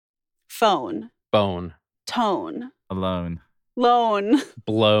Phone. Bone. Tone. Alone. Loan.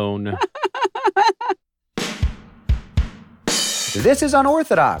 Blown. This is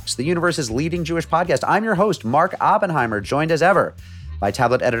Unorthodox, the universe's leading Jewish podcast. I'm your host, Mark Oppenheimer, joined as ever by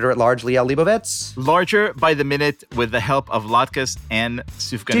tablet editor-at-large Liel Leibovitz. Larger by the minute with the help of latkes and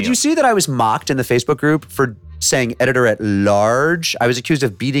sufganiyot. Did you see that I was mocked in the Facebook group for saying editor-at-large? I was accused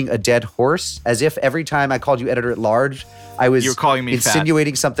of beating a dead horse, as if every time I called you editor-at-large, I was You're calling me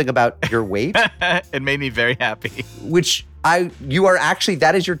insinuating something about your weight. It made me very happy. Which you are actually,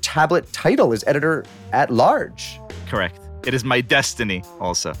 that is your tablet title, is editor-at-large. Correct. It is my destiny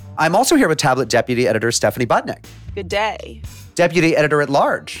also. I'm also here with tablet deputy editor Stephanie Butnick. Good day. Deputy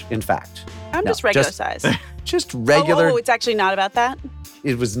editor-at-large, in fact. I'm just regular size. Just regular. Oh, it's actually not about that?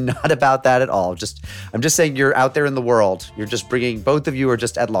 It was not about that at all. I'm just saying you're out there in the world. You're just bringing, both of you are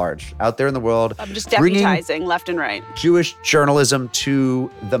just at large, out there in the world. I'm just deputizing left and right. Jewish journalism to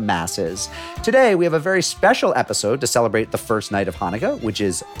the masses. Today, we have a very special episode to celebrate the first night of Hanukkah, which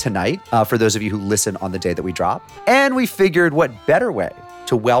is tonight, for those of you who listen on the day that we drop. And we figured what better way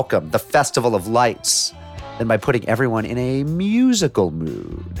to welcome the Festival of Lights than by putting everyone in a musical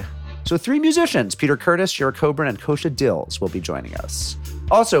mood. So 3 musicians, Peter Curtis, Shira Coburn, and Kosha Dills, will be joining us.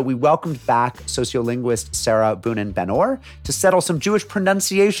 Also, we welcomed back sociolinguist Sarah Boonin Benor to settle some Jewish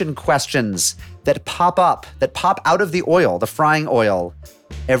pronunciation questions that pop out of the oil, the frying oil,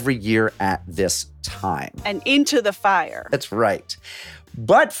 every year at this time. And into the fire. That's right.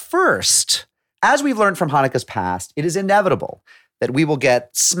 But first, as we've learned from Hanukkah's past, it is inevitable that we will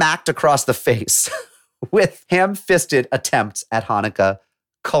get smacked across the face with ham-fisted attempts at Hanukkah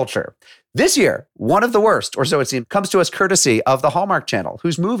culture. This year, one of the worst, or so it seems, comes to us courtesy of the Hallmark Channel,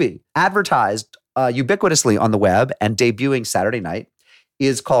 whose movie, advertised ubiquitously on the web and debuting Saturday night,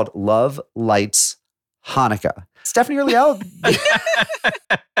 is called Love Lights Hanukkah. Stephanie or Liel?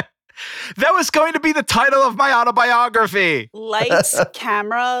 That was going to be the title of my autobiography. Lights,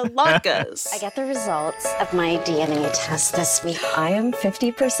 camera, latkes. I got the results of my DNA test this week. I am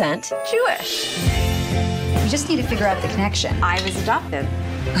 50% Jewish. We just need to figure out the connection. I was adopted.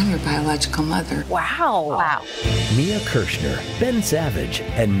 I'm your biological mother. Wow. Mia Kirshner, Ben Savage,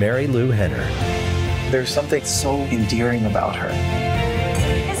 and Mary Lou Henner. There's something so endearing about her.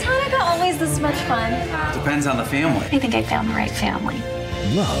 Is Hanukkah always this much fun? Depends on the family. I think I found the right family.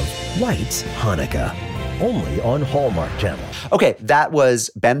 Love Lights Hanukkah. Only on Hallmark Channel. Okay, that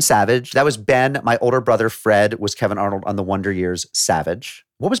was Ben Savage. That was Ben. My older brother Fred was Kevin Arnold on The Wonder Years Savage.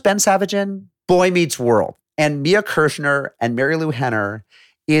 What was Ben Savage in? Boy Meets World. And Mia Kirshner and Mary Lou Henner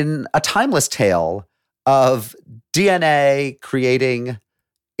in a timeless tale of DNA creating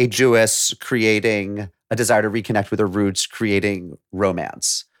a Jewess, creating a desire to reconnect with her roots, creating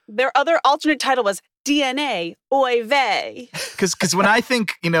romance. Their other alternate title was DNA, oy vey. Because when I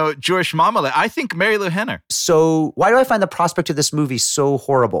think, Jewish mama, I think Mary Lou Henner. So why do I find the prospect of this movie so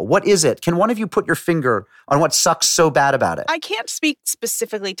horrible? What is it? Can one of you put your finger on what sucks so bad about it? I can't speak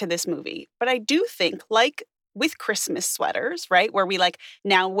specifically to this movie, but I do think, like with Christmas sweaters, right, where we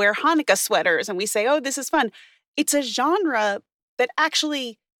now wear Hanukkah sweaters and we say, oh, this is fun. It's a genre that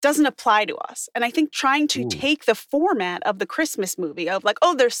actually doesn't apply to us. And I think trying to take the format of the Christmas movie of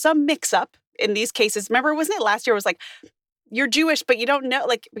there's some mix-up in these cases. Remember, wasn't it last year? It was you're Jewish, but you don't know,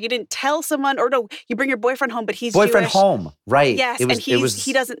 you didn't tell someone, or no, you bring your boyfriend home, but he's boyfriend Jewish. home, right. Yes,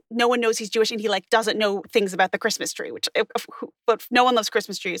 he doesn't, no one knows he's Jewish, and he doesn't know things about the Christmas tree, but no one loves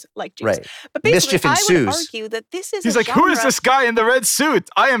Christmas trees like Jews. Right. But basically, Mischief ensues. I would argue that this is He's a genre. Who is this guy in the red suit?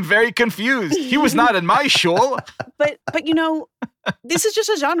 I am very confused. He was not in my shul. But this is just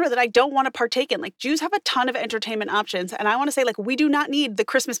a genre that I don't want to partake in. Jews have a ton of entertainment options, and I want to say, we do not need the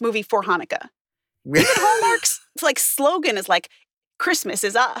Christmas movie for Hanukkah. Even Hallmark's slogan is Christmas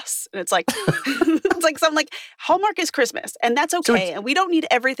is us. And it's Hallmark is Christmas, and that's okay. So and we don't need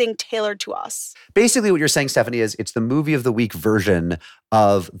everything tailored to us. Basically what you're saying, Stephanie, is it's the movie of the week version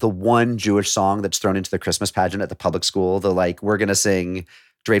of the one Jewish song that's thrown into the Christmas pageant at the public school. The we're going to sing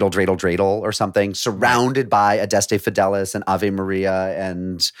Dreidel, Dreidel, Dreidel or something, surrounded by Adeste Fidelis and Ave Maria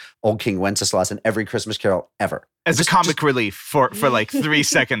and Old King Wenceslas and every Christmas carol ever. As a comic relief for 3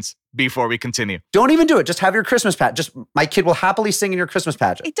 seconds before we continue. Don't even do it. Just have your Christmas pageant. Just my kid will happily sing in your Christmas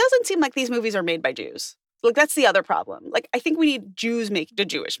pageant. It doesn't seem like these movies are made by Jews. That's the other problem. I think we need Jews make the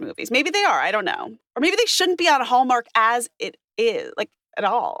Jewish movies. Maybe they are. I don't know. Or maybe they shouldn't be on Hallmark as it is, at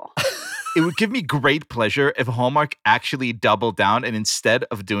all. It would give me great pleasure if Hallmark actually doubled down and instead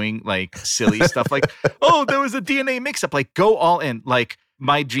of doing silly stuff there was a DNA mix-up, go all in.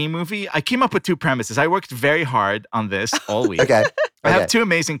 My dream movie, I came up with 2 premises. I worked very hard on this all week. Okay. I have 2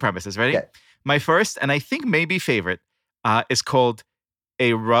 amazing premises. Ready? Okay. My first, and I think maybe favorite, is called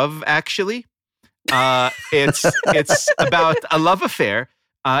a Rav, actually. It's about a love affair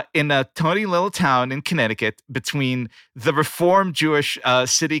in a tiny little town in Connecticut between the reformed Jewish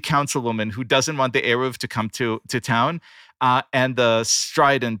city councilwoman who doesn't want the Eruv to come to town and the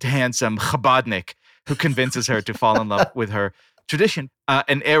strident, handsome Chabadnik who convinces her to fall in love with her tradition.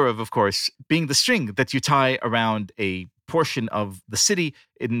 An Eruv, of course, being the string that you tie around a portion of the city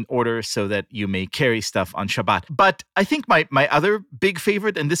in order so that you may carry stuff on Shabbat. But I think my other big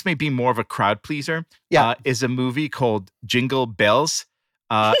favorite, and this may be more of a crowd pleaser, is a movie called Jingle Bells.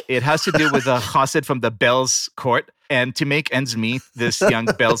 It has to do with a chassid from the Bells court. And to make ends meet, this young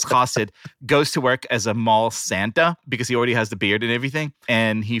Bells chassid goes to work as a mall Santa because he already has the beard and everything.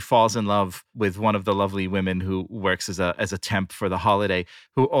 And he falls in love with one of the lovely women who works as a temp for the holiday,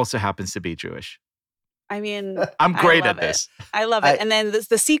 who also happens to be Jewish. I mean, I'm great at this. I love it. And then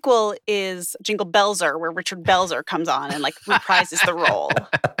the sequel is Jingle Belzer, where Richard Belzer comes on and like reprises the role.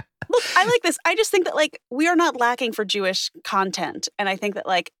 Look, I like this. I just think that like we are not lacking for Jewish content. And I think that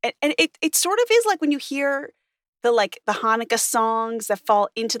like, and it sort of is like when you hear the Hanukkah songs that fall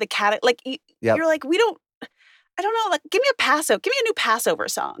into the category, like you're like, I don't know, like give me a new Passover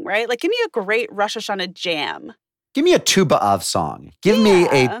song, right? Like give me a great Rosh Hashanah jam. Give me a Tu B'Av song. Give me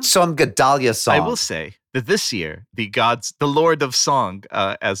a Tzom Gedalia song. I will say that this year, the Lord of Song,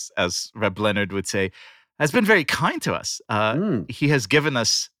 as Reb Leonard would say, has been very kind to us. He has given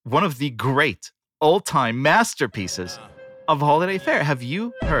us one of the great all-time masterpieces of holiday fare. Have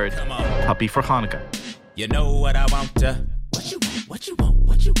you heard Puppy for Hanukkah? You know what I want to. What you want, what you want,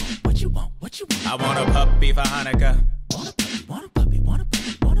 what you want, what you want, what you want. I want a puppy for Hanukkah. Want a puppy, want a puppy, want a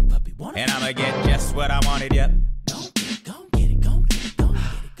puppy, want a puppy, want a puppy. And I'ma get just what I wanted, yep.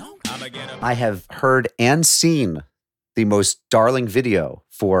 I have heard and seen the most darling video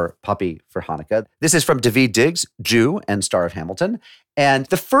for Puppy for Hanukkah. This is from Daveed Diggs, Jew and star of Hamilton. And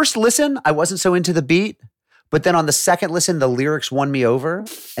the first listen, I wasn't so into the beat. But then on the second listen, the lyrics won me over.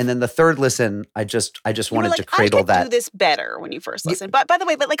 And then the third listen, I just wanted to cradle that. I could do this better when you first listen. But by the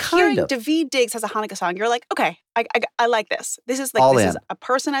way, hearing Daveed Diggs has a Hanukkah song, you're like, okay, I like this. This is a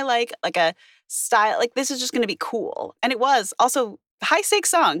person I like a style. Like this is just going to be cool. And it was also a high stakes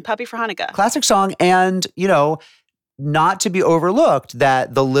song, Puppy for Hanukkah. Classic song. And, not to be overlooked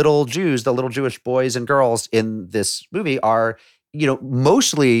that the little Jews, the little Jewish boys and girls in this movie are,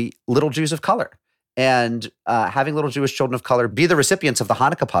 mostly little Jews of color. And having little Jewish children of color be the recipients of the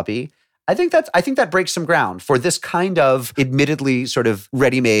Hanukkah puppy, I think that breaks some ground for this kind of admittedly sort of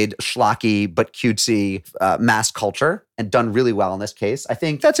ready-made, schlocky but cutesy mass culture, and done really well in this case. I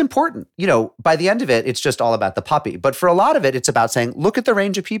think that's important. By the end of it, it's just all about the puppy. But for a lot of it, it's about saying, look at the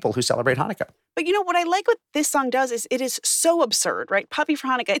range of people who celebrate Hanukkah. But what I like what this song does is it is so absurd, right? Puppy for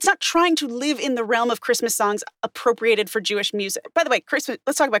Hanukkah. It's not trying to live in the realm of Christmas songs appropriated for Jewish music. By the way,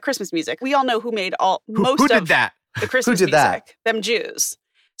 let's talk about Christmas music. We all know who made most of the Christmas music. That? Them Jews.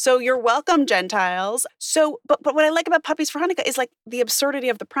 So you're welcome, Gentiles. So, but what I like about Puppies for Hanukkah is like the absurdity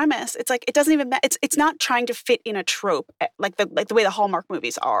of the premise. It's like it doesn't even matter. It's not trying to fit in a trope like the way the Hallmark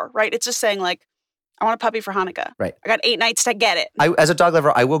movies are, right? It's just saying like, I want a puppy for Hanukkah. Right. I got 8 nights to get it. As a dog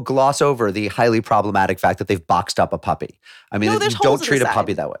lover, I will gloss over the highly problematic fact that they've boxed up a puppy. I mean, you don't treat a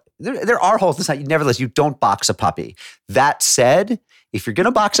puppy that way. There are holes in the side. Nevertheless, you don't box a puppy. That said, if you're going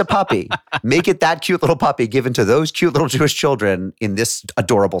to box a puppy, make it that cute little puppy given to those cute little Jewish children in this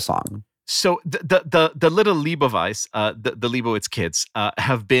adorable song. So the little Leibowitz, the Leibowitz kids,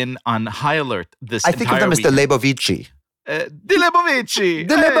 have been on high alert this entire week. I think of them as the Leibovici. The Leibovici.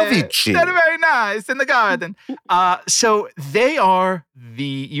 The Leibovici. They're very nice in the garden. So they are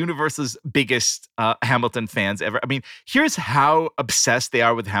the universe's biggest Hamilton fans ever. I mean, here's how obsessed they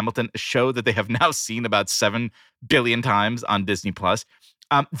are with Hamilton, a show that they have now seen about 7 billion times on Disney+.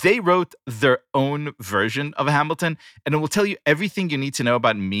 They wrote their own version of Hamilton, and it will tell you everything you need to know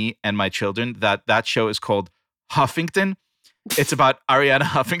about me and my children. That show is called Huffington. It's about Ariana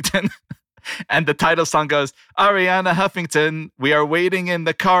Huffington. And the title song goes, Ariana Huffington, we are waiting in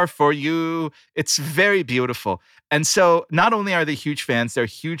the car for you. It's very beautiful. And so not only are they huge fans, they're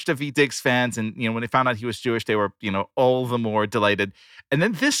huge Daveed Diggs fans. And, when they found out he was Jewish, they were, all the more delighted. And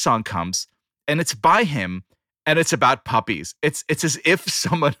then this song comes and it's by him and it's about puppies. It's as if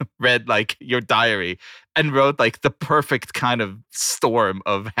someone read like your diary and wrote like the perfect kind of storm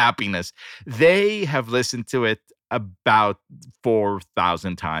of happiness. They have listened to it about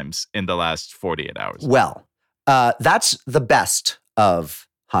 4,000 times in the last 48 hours. Well, that's the best of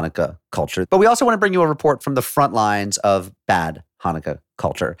Hanukkah culture. But we also want to bring you a report from the front lines of bad Hanukkah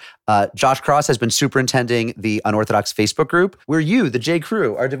culture. Josh Cross has been superintending the Unorthodox Facebook group, where you, the J.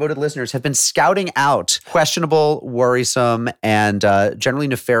 Crew, our devoted listeners, have been scouting out questionable, worrisome, and generally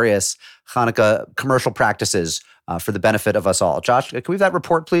nefarious Hanukkah commercial practices for the benefit of us all. Josh, can we have that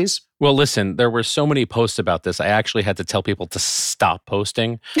report, please? Well, listen, there were so many posts about this. I actually had to tell people to stop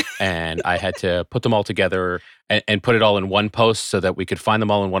posting, and I had to put them all together and put it all in one post so that we could find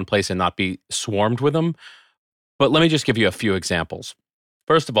them all in one place and not be swarmed with them. But let me just give you a few examples.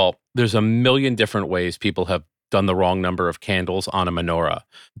 First of all, there's a million different ways people have done the wrong number of candles on a menorah.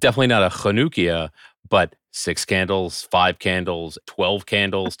 Definitely not a Chanukiah, but 6 candles, 5 candles, 12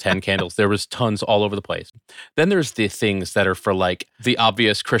 candles, 10 candles. There was tons all over the place. Then there's the things that are for like the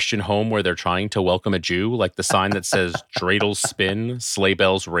obvious Christian home where they're trying to welcome a Jew, like the sign that says dreidels spin, sleigh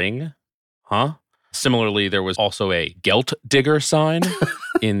bells ring. Huh? Similarly, there was also a Gelt digger sign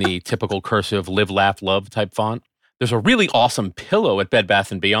in the typical cursive live, laugh, love type font. There's a really awesome pillow at Bed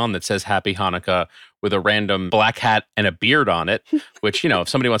Bath & Beyond that says Happy Hanukkah with a random black hat and a beard on it, which, if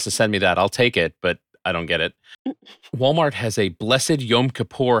somebody wants to send me that, I'll take it, but I don't get it. Walmart has a Blessed Yom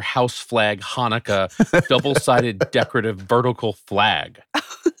Kippur house flag Hanukkah double-sided decorative vertical flag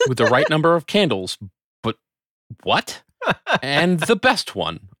with the right number of candles. But what? And the best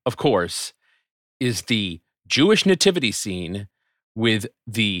one, of course, is the Jewish nativity scene with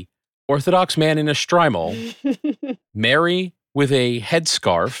the Orthodox man in a shtreimel, Mary with a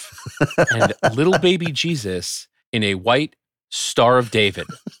headscarf, and little baby Jesus in a white Star of David.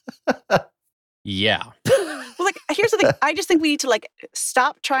 Yeah. Well, here's the thing. I just think we need to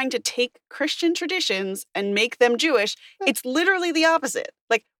stop trying to take Christian traditions and make them Jewish. It's literally the opposite.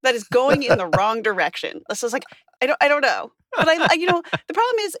 That is going in the wrong direction. This is I don't know. But the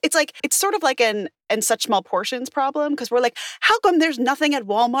problem is it's sort of like an and such small portions problem, because we're like, how come there's nothing at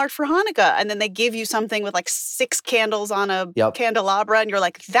Walmart for Hanukkah? And then they give you something with 6 candles on a candelabra, and you're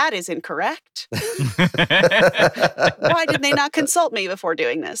like, that is incorrect. Why did they not consult me before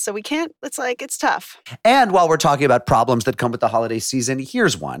doing this? So we can't, it's tough. And while we're talking about problems that come with the holiday season,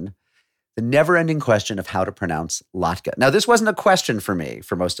 here's one. The never-ending question of how to pronounce latke. Now, this wasn't a question for me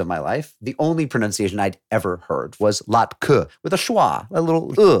for most of my life. The only pronunciation I'd ever heard was latke, with a schwa, a little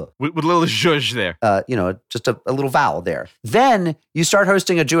with a little zhuzh there. Just a little vowel there. Then you start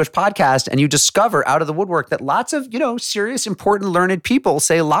hosting a Jewish podcast and you discover out of the woodwork that lots of, serious, important, learned people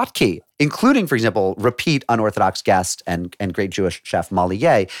say latke, including, for example, repeat Unorthodox guest and great Jewish chef Molly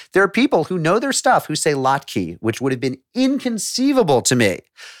Yeh. There are people who know their stuff who say latke, which would have been inconceivable to me.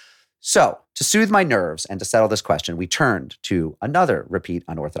 So, to soothe my nerves and to settle this question, we turned to another repeat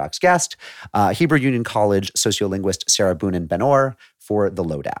Unorthodox guest, Hebrew Union College sociolinguist Sarah Boonin Ben-Or, for the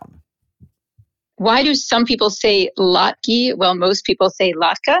lowdown. Why do some people say latke while most people say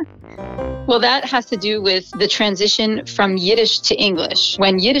latka? Well, that has to do with the transition from Yiddish to English.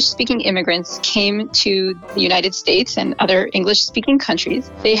 When Yiddish-speaking immigrants came to the United States and other English-speaking countries,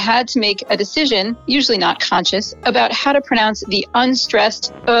 they had to make a decision, usually not conscious, about how to pronounce the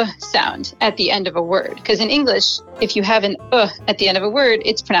unstressed sound at the end of a word. Because in English, if you have an at the end of a word,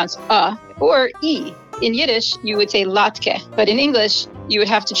 it's pronounced or e. In Yiddish, you would say latke, but in English, you would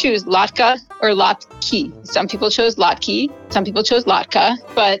have to choose latka or latki. Some people chose latki, some people chose latka,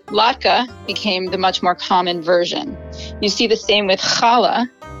 but latka became the much more common version. You see the same with challah,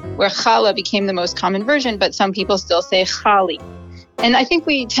 where challah became the most common version, but some people still say chali. And I think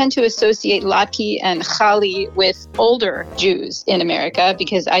we tend to associate latki and chali with older Jews in America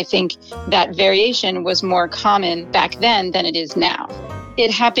because I think that variation was more common back then than it is now. It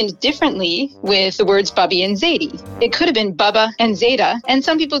happened differently with the words Bubby and Zaidi. It could have been Bubba and Zeta, and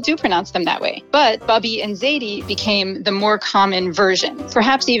some people do pronounce them that way. But Bubby and Zaidi became the more common version,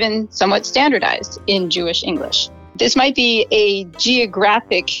 perhaps even somewhat standardized in Jewish English. This might be a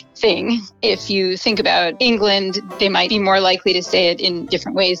geographic thing. If you think about England, they might be more likely to say it in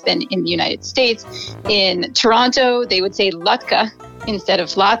different ways than in the United States. In Toronto, they would say latka instead of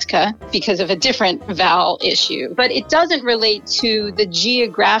latka because of a different vowel issue. But it doesn't relate to the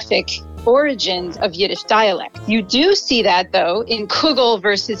geographic origins of Yiddish dialect. You do see that, though, in kugel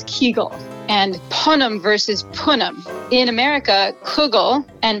versus kegel and punim versus punim. In America, kugel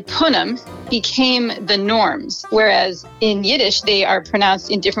and punim became the norms, whereas in Yiddish, they are pronounced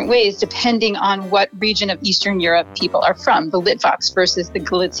in different ways depending on what region of Eastern Europe people are from, the Litvaks versus the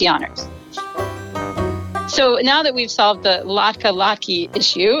Galicianers. So now that we've solved the latka-latki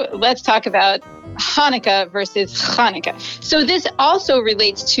issue, let's talk about Hanukkah versus Chanukah. So this also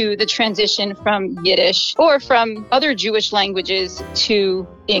relates to the transition from Yiddish or from other Jewish languages to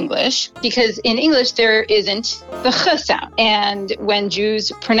English, because in English there isn't the ch sound. And when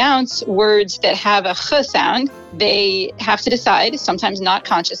Jews pronounce words that have a ch sound, they have to decide, sometimes not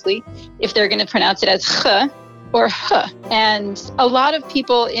consciously, if they're going to pronounce it as ch or h. And a lot of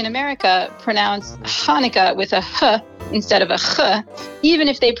people in America pronounce Hanukkah with a h instead of a ch, even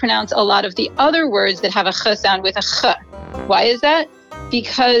if they pronounce a lot of the other words that have a ch sound with a ch. Why is that?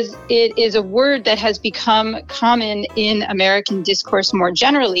 Because it is a word that has become common in American discourse more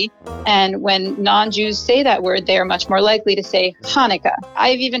generally. And when non-Jews say that word, they are much more likely to say Hanukkah.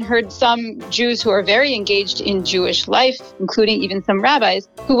 I've even heard some Jews who are very engaged in Jewish life, including even some rabbis,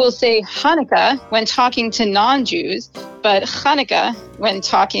 who will say Hanukkah when talking to non-Jews, but Chanukah when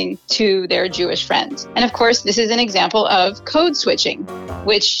talking to their Jewish friends. And of course, this is an example of code switching,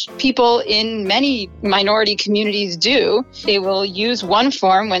 which people in many minority communities do. They will use one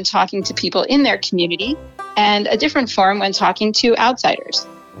form when talking to people in their community and a different form when talking to outsiders.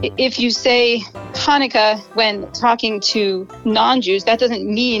 If you say Hanukkah when talking to non-Jews, that doesn't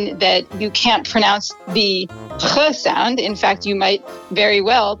mean that you can't pronounce the ch sound. In fact, you might very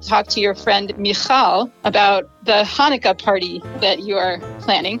well talk to your friend Michal about the Hanukkah party that you are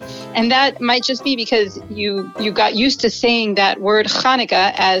planning. And that might just be because you got used to saying that word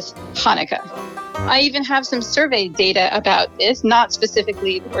Hanukkah as Hanukkah. I even have some survey data about this, not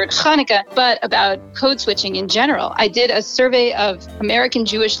specifically the word Hanukkah, but about code switching in general. I did a survey of American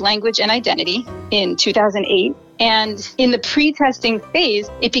Jewish language and identity in 2008. And in the pre-testing phase,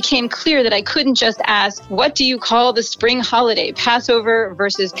 it became clear that I couldn't just ask, what do you call the spring holiday, Passover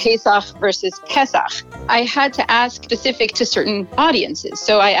versus Pesach versus Pesach? I had to ask specific to certain audiences.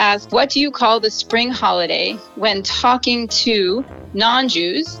 So I asked, what do you call the spring holiday when talking to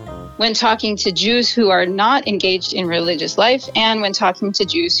non-Jews, when talking to Jews who are not engaged in religious life, and when talking to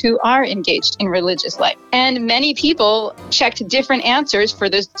Jews who are engaged in religious life? And many people checked different answers for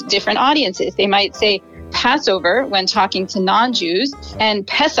those different audiences. They might say Passover when talking to non-Jews, and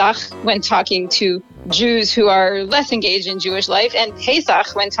Pesach when talking to Jews who are less engaged in Jewish life, and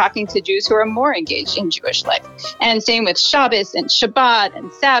Pesach when talking to Jews who are more engaged in Jewish life. And same with Shabbos and Shabbat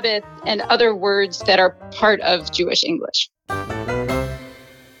and Sabbath and other words that are part of Jewish English.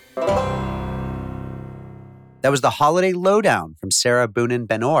 That was the Holiday Lowdown from Sarah Boonin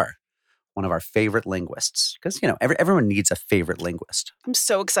Ben-Or, one of our favorite linguists. Because, everyone needs a favorite linguist. I'm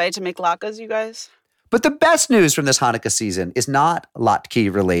so excited to make latkes, you guys. But the best news from this Hanukkah season is not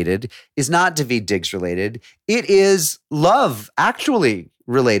latke related, is not Daveed Diggs related. It is love, actually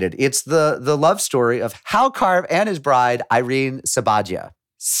related. It's the love story of Hal Karv and his bride, Irene Sabadia.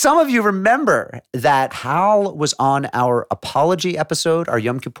 Some of you remember that Hal was on our apology episode, our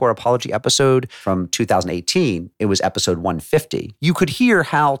Yom Kippur apology episode from 2018. It was episode 150. You could hear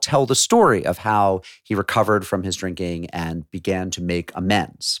Hal tell the story of how he recovered from his drinking and began to make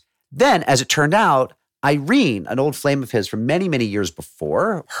amends. Then, as it turned out, Irene, an old flame of his from many, many years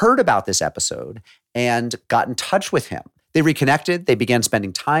before, heard about this episode and got in touch with him. They reconnected. They began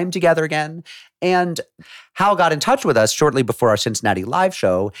spending time together again. And Hal got in touch with us shortly before our Cincinnati live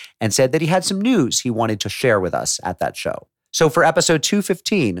show and said that he had some news he wanted to share with us at that show. So for episode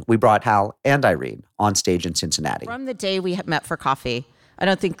 215, we brought Hal and Irene on stage in Cincinnati. From the day we met for coffee, I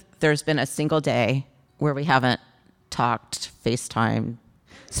don't think there's been a single day where we haven't talked, FaceTime.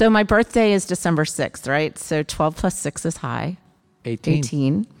 So my birthday is December 6th, right? So 12 plus 6 is high.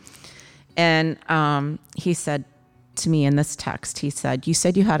 18. And he said to me in this text, he said, you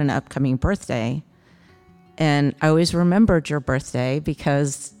said you had an upcoming birthday. And I always remembered your birthday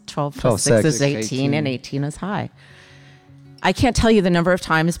because 12 plus 6 is 18 and 18 is high. I can't tell you the number of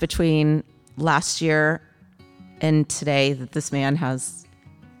times between last year and today that this man has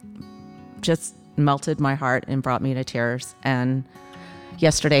just melted my heart and brought me to tears. And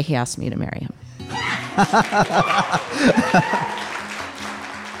yesterday he asked me to marry him.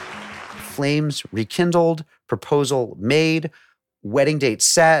 Flames rekindled, proposal made, wedding date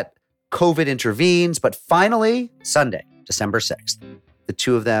set, COVID intervenes, but finally, Sunday, December 6th, the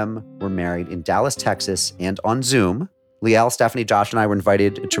two of them were married in Dallas, Texas, and on Zoom. Liel, Stephanie, Josh, and I were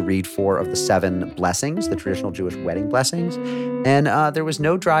invited to read 4 of the 7 blessings, the traditional Jewish wedding blessings. And there was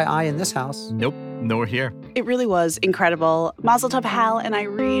no dry eye in this house. Nope, nor here. It really was incredible. Mazel tov, Hal and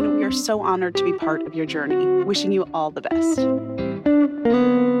Irene. We are so honored to be part of your journey. Wishing you all the best.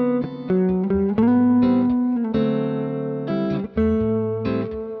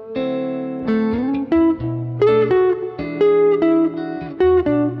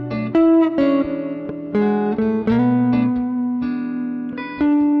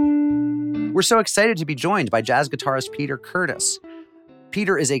 We're so excited to be joined by jazz guitarist Peter Curtis.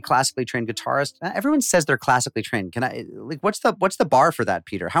 Peter is a classically trained guitarist. Everyone says they're classically trained. What's the bar for that,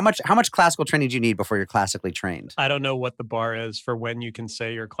 Peter? How much classical training do you need before you're classically trained? I don't know what the bar is for when you can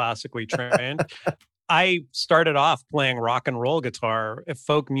say you're classically trained. I started off playing rock and roll guitar,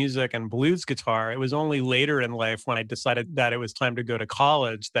 folk music, and blues guitar. It was only later in life when I decided that it was time to go to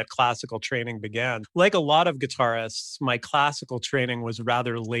college that classical training began. Like a lot of guitarists, my classical training was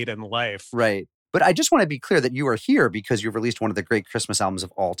rather late in life. Right. But I just want to be clear that you are here because you've released one of the great Christmas albums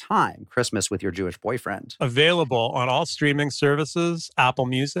of all time, Christmas with Your Jewish Boyfriend. Available on all streaming services, Apple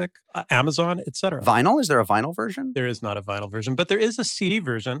Music, Amazon, etc. Vinyl? Is there a vinyl version? There is not a vinyl version, but there is a CD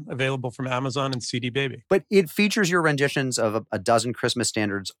version available from Amazon and CD Baby. But it features your renditions of a dozen Christmas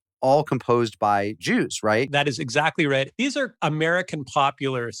standards, all composed by Jews, right? That is exactly right. These are American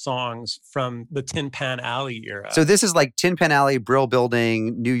popular songs from the Tin Pan Alley era. So this is like Tin Pan Alley, Brill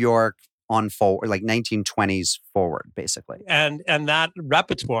Building, New York, on forward, like 1920s forward, basically. And that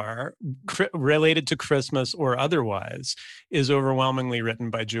repertoire related to Christmas or otherwise is overwhelmingly written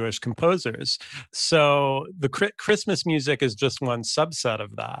by Jewish composers. So the Christmas music is just one subset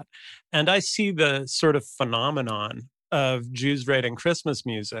of that. And I see the sort of phenomenon of Jews writing Christmas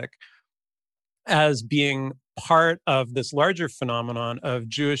music as being part of this larger phenomenon of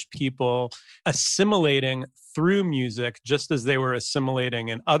Jewish people assimilating through music, just as they were assimilating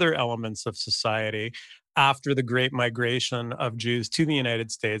in other elements of society after the Great Migration of Jews to the United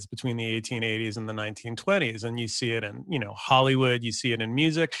States between the 1880s and the 1920s. And you see it in, Hollywood, you see it in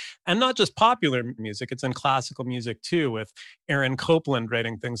music, and not just popular music, it's in classical music too, with Aaron Copland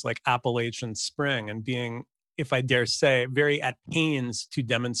writing things like Appalachian Spring and being, if I dare say, very at pains to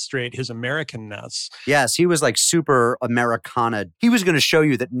demonstrate his Americanness. Yes, he was like super Americana. He was going to show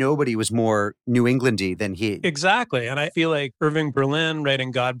you that nobody was more New Englandy than he. Exactly. And I feel like Irving Berlin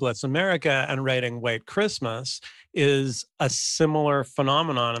writing God Bless America and writing White Christmas is a similar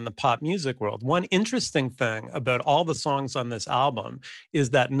phenomenon in the pop music world. One interesting thing about all the songs on this album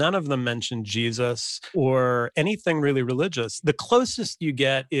is that none of them mention Jesus or anything really religious. The closest you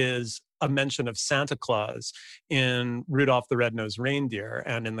get is a mention of Santa Claus in Rudolph the Red-Nosed Reindeer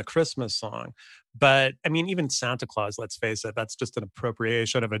and in the Christmas song. But I mean, even Santa Claus, let's face it, that's just an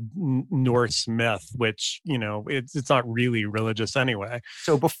appropriation of a Norse myth, which, it's not really religious anyway.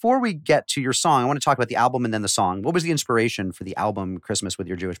 So before we get to your song, I want to talk about the album and then the song. What was the inspiration for the album Christmas with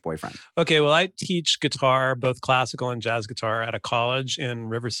Your Jewish Boyfriend? Okay, well, I teach guitar, both classical and jazz guitar, at a college in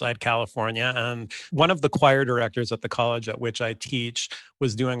Riverside, California. And one of the choir directors at the college at which I teach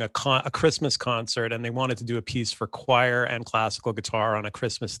was doing a Christmas concert, and they wanted to do a piece for choir and classical guitar on a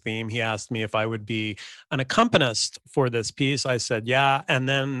Christmas theme. He asked me if I would be an accompanist for this piece. I said, yeah. And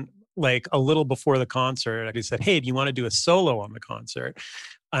then like a little before the concert, he said, hey, do you want to do a solo on the concert?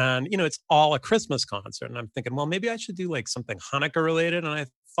 And, it's all a Christmas concert. And I'm thinking, well, maybe I should do like something Hanukkah related. And I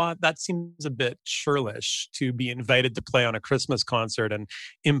thought that seems a bit churlish to be invited to play on a Christmas concert and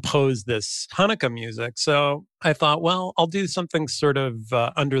impose this Hanukkah music. So I thought, well, I'll do something sort of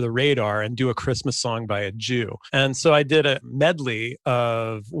under the radar and do a Christmas song by a Jew. And so I did a medley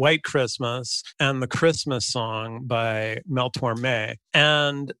of White Christmas and the Christmas song by Mel Torme.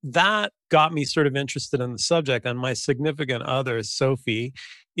 And that got me sort of interested in the subject. And my significant other, Sophie,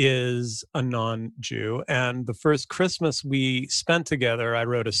 is a non-Jew. And the first Christmas we spent together, I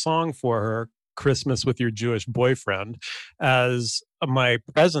wrote a song for her, Christmas with Your Jewish Boyfriend, as my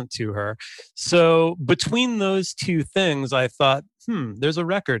present to her. So between those two things, I thought, there's a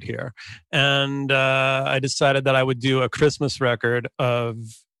record here. And I decided that I would do a Christmas record of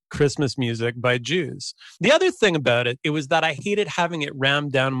Christmas music by Jews. The other thing about it was that I hated having it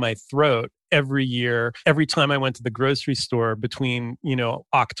rammed down my throat every year, every time I went to the grocery store between,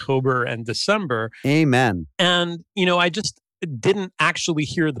 October and December. Amen. And, I just didn't actually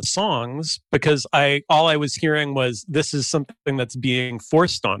hear the songs because all I was hearing was, this is something that's being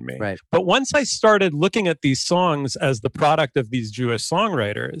forced on me. Right. But once I started looking at these songs as the product of these Jewish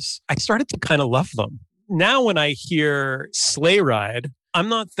songwriters, I started to kind of love them. Now when I hear Sleigh Ride, I'm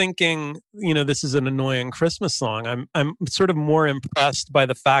not thinking, this is an annoying Christmas song. I'm sort of more impressed by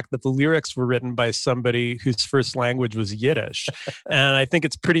the fact that the lyrics were written by somebody whose first language was Yiddish. And I think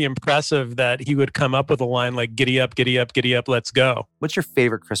it's pretty impressive that he would come up with a line like, giddy up, giddy up, giddy up, let's go. What's your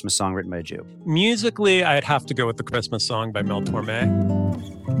favorite Christmas song written by a Jew? Musically, I'd have to go with the Christmas song by Mel Torme.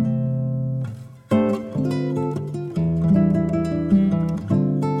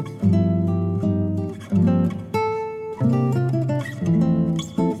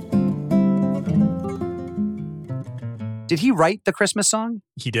 Did he write the Christmas song?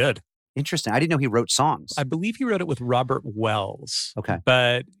 He did. Interesting. I didn't know he wrote songs. I believe he wrote it with Robert Wells. Okay.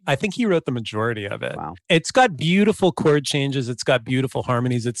 But I think he wrote the majority of it. Wow. It's got beautiful chord changes. It's got beautiful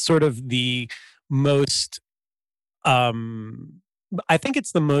harmonies. It's sort of the most, I think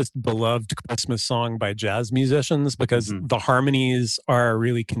it's the most beloved Christmas song by jazz musicians because the harmonies are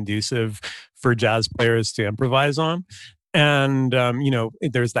really conducive for jazz players to improvise on. And,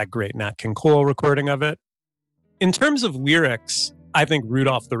 there's that great Nat King Cole recording of it. In terms of lyrics, I think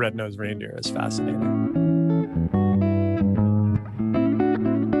Rudolph the Red-Nosed Reindeer is fascinating.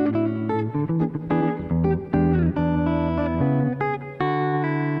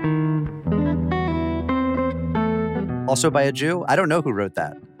 Also by a Jew? I don't know who wrote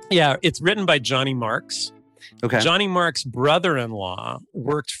that. Yeah, it's written by Johnny Marks. Okay. Johnny Marks' brother-in-law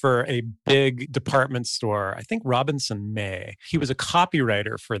worked for a big department store, I think Robinson May. He was a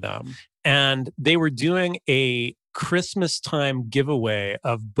copywriter for them. And they were doing a Christmas time giveaway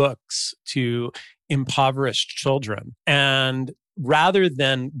of books to impoverished children. And rather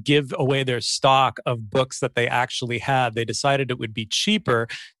than give away their stock of books that they actually had, they decided it would be cheaper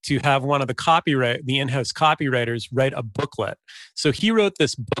to have one of the in-house copywriters write a booklet. So he wrote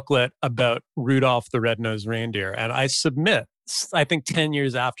this booklet about Rudolph the Red-Nosed Reindeer. And I submit, I think 10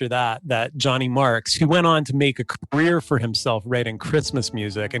 years after that Johnny Marks, who went on to make a career for himself writing Christmas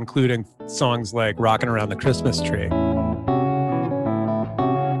music, including songs like Rockin' Around the Christmas Tree.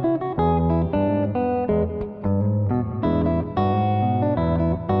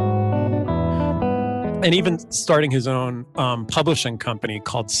 And even starting his own publishing company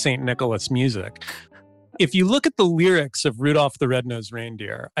called St. Nicholas Music. If you look at the lyrics of Rudolph the Red-Nosed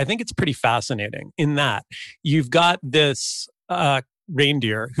Reindeer, I think it's pretty fascinating in that you've got this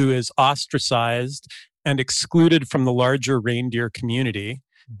reindeer who is ostracized and excluded from the larger reindeer community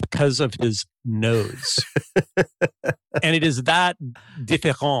because of his nose. And it is that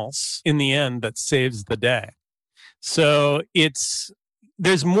différence in the end that saves the day. So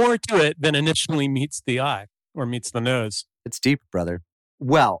there's more to it than initially meets the eye or meets the nose. It's deep, brother.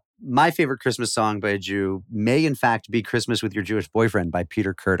 Well, my favorite Christmas song by a Jew may in fact be Christmas with Your Jewish Boyfriend by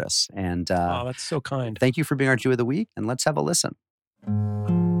Peter Curtis. And oh, that's so kind. Thank you for being our Jew of the Week, and let's have a listen.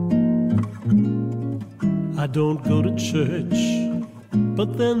 I don't go to church,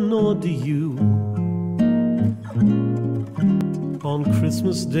 but then nor do you. On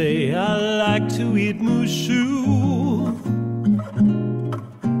Christmas Day, I like to eat moushu.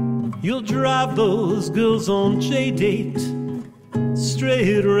 You'll drive those girls on J-Date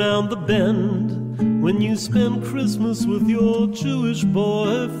straight around the bend when you spend Christmas with your Jewish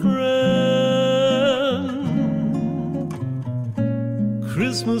boyfriend.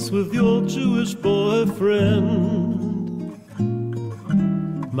 Christmas with your Jewish boyfriend.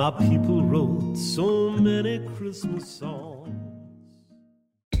 My people wrote so many Christmas songs.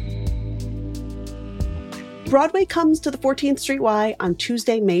 Broadway comes to the 14th Street Y on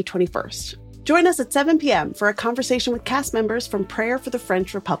Tuesday, May 21st. Join us at 7 p.m. for a conversation with cast members from Prayer for the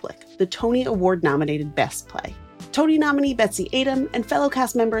French Republic, the Tony Award-nominated Best Play. Tony nominee Betsy Adam and fellow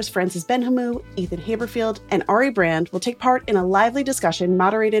cast members Frances Benhamou, Ethan Haberfield, and Ari Brand will take part in a lively discussion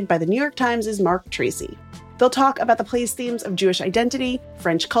moderated by the New York Times' Mark Tracy. They'll talk about the play's themes of Jewish identity,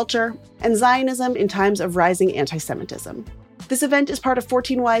 French culture, and Zionism in times of rising anti-Semitism. This event is part of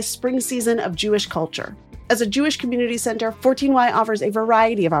 14Y's spring season of Jewish culture. As a Jewish community center, 14Y offers a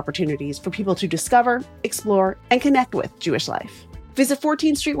variety of opportunities for people to discover, explore, and connect with Jewish life. Visit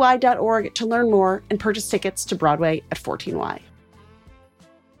 14streety.org to learn more and purchase tickets to Broadway at 14Y.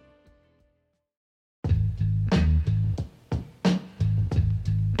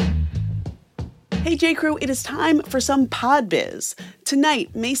 Hey J. Crew, it is time for some pod biz.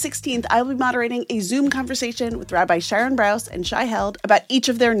 Tonight, May 16th, I will be moderating a Zoom conversation with Rabbi Sharon Brous and Shai Held about each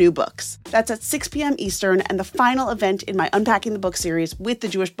of their new books. That's at 6 p.m. Eastern and the final event in my Unpacking the Book series with the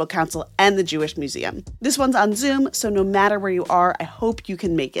Jewish Book Council and the Jewish Museum. This one's on Zoom, so no matter where you are, I hope you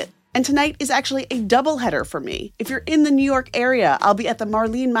can make it. And tonight is actually a doubleheader for me. If you're in the New York area, I'll be at the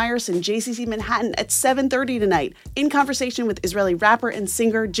Marlene Meyerson JCC Manhattan at 7:30 tonight in conversation with Israeli rapper and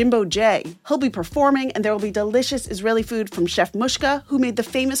singer Jimbo J. He'll be performing, and there will be delicious Israeli food from Chef Mushka, who made the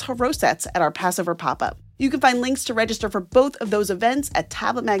famous harosets at our Passover pop-up. You can find links to register for both of those events at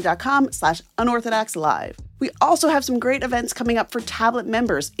tabletmag.com/unorthodoxlive. We also have some great events coming up for Tablet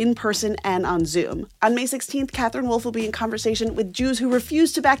members in person and on Zoom. On May 16th, Catherine Wolf will be in conversation with Jews who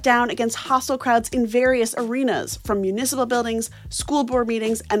refuse to back down against hostile crowds in various arenas, from municipal buildings, school board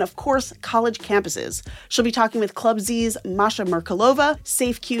meetings, and of course, college campuses. She'll be talking with Club Z's Masha Merkalova,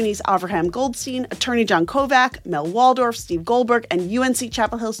 Safe CUNY's Avraham Goldstein, attorney John Kovac, Mel Waldorf, Steve Goldberg, and UNC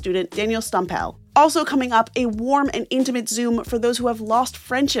Chapel Hill student Daniel Stumpel. Also coming up, a warm and intimate Zoom for those who have lost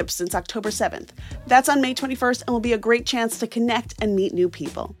friendships since October 7th. That's on May 21st and will be a great chance to connect and meet new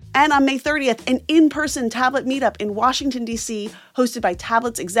people. And on May 30th, an in-person Tablet meetup in Washington, D.C., hosted by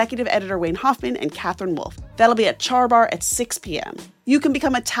Tablet's executive editor Wayne Hoffman and Catherine Wolfe. That'll be at Char Bar at 6 p.m. You can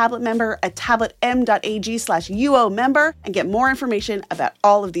become a Tablet member at tabletm.ag/UO member and get more information about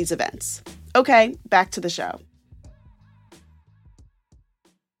all of these events. Okay, back to the show.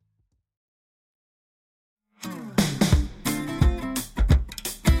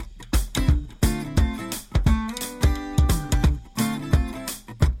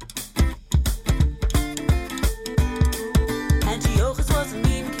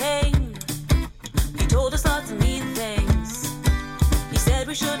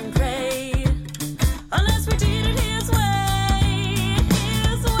 We shouldn't pray unless we did it his way,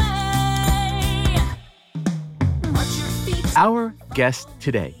 his way. Watch your feet. Our guest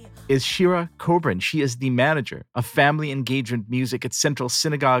today is Shira Coburn. She is the manager of family engagement music at Central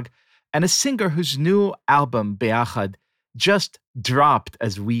Synagogue and a singer whose new album, Be'achad, just dropped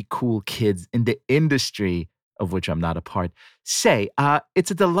as we cool kids in the industry, of which I'm not a part, say.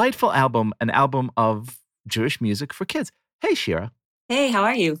 It's a delightful album, an album of Jewish music for kids. Hey, Shira. Hey, how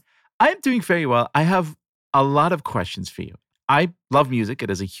are you? I'm doing very well. I have a lot of questions for you. I love music. It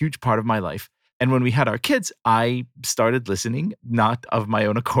is a huge part of my life. And when we had our kids, I started listening, not of my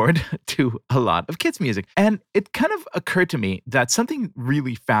own accord, to a lot of kids' music. And it kind of occurred to me that something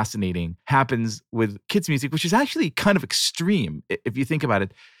really fascinating happens with kids' music, which is actually kind of extreme, if you think about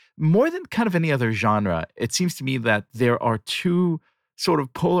it. More than kind of any other genre, it seems to me that there are two sort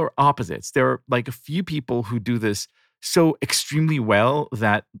of polar opposites. There are like a few people who do this so extremely well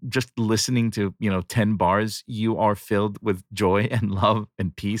that just listening to, 10 bars, you are filled with joy and love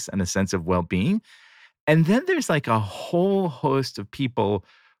and peace and a sense of well-being. And then there's like a whole host of people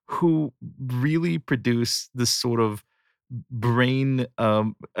who really produce this sort of brain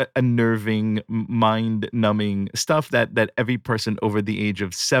unnerving, mind-numbing stuff that every person over the age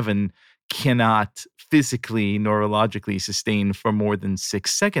of 7 cannot physically, neurologically sustain for more than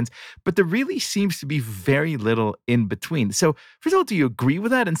 6 seconds. But there really seems to be very little in between. So first of all, do you agree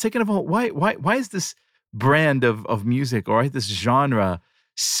with that? And second of all, why is this brand of music or this genre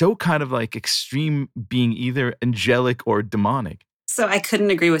so kind of like extreme, being either angelic or demonic? So I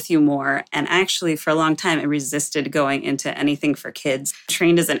couldn't agree with you more. And actually, for a long time, I resisted going into anything for kids.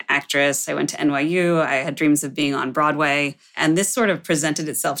 Trained as an actress, I went to NYU. I had dreams of being on Broadway. And this sort of presented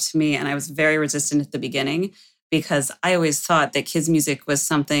itself to me. And I was very resistant at the beginning because I always thought that kids' music was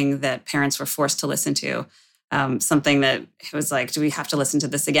something that parents were forced to listen to. Something that was like, do we have to listen to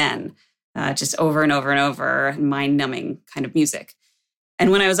this again? Just over and over and over, mind-numbing kind of music. And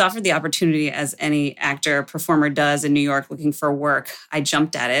when I was offered the opportunity, as any actor or performer does in New York looking for work, I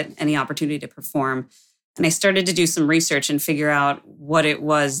jumped at it, any opportunity to perform. And I started to do some research and figure out what it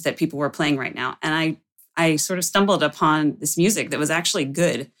was that people were playing right now. And I sort of stumbled upon this music that was actually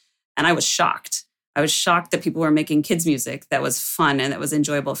good. And I was shocked. I was shocked that people were making kids' music that was fun and that was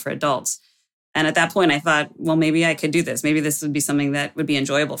enjoyable for adults. And at that point, I thought, well, maybe I could do this. Maybe this would be something that would be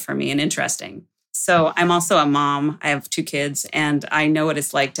enjoyable for me and interesting. So I'm also a mom. I have 2 kids, and I know what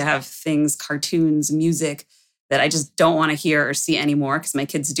it's like to have things, cartoons, music that I just don't want to hear or see anymore because my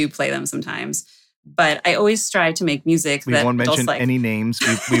kids do play them sometimes. But I always strive to make music we that won't mention like. any names.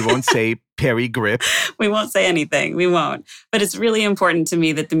 We won't say Perry Grip. We won't say anything. We won't. But it's really important to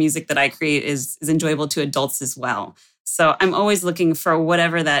me that the music that I create is enjoyable to adults as well. So I'm always looking for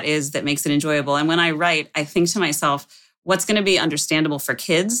whatever that is that makes it enjoyable. And when I write, I think to myself, what's going to be understandable for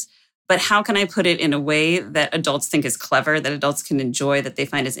kids? But how can I put it in a way that adults think is clever, that adults can enjoy, that they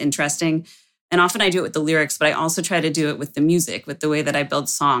find is interesting? And often I do it with the lyrics, but I also try to do it with the music, with the way that I build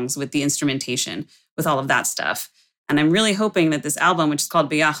songs, with the instrumentation, with all of that stuff. And I'm really hoping that this album, which is called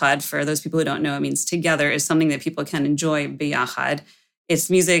Biyachad, for those people who don't know, it means together, is something that people can enjoy Biyachad. It's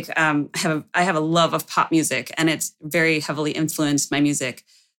music. I have a love of pop music, and it's very heavily influenced my music.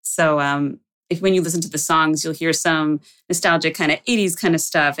 So when you listen to the songs, you'll hear some nostalgic kind of 80s kind of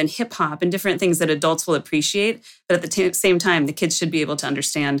stuff and hip hop and different things that adults will appreciate. But at the same time, the kids should be able to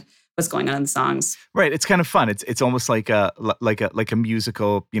understand what's going on in the songs. Right. It's kind of fun. It's almost like a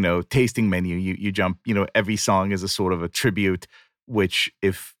musical, tasting menu. You jump, every song is a sort of a tribute, which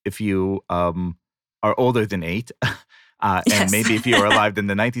if you are older than 8, and Yes. maybe if you were alive in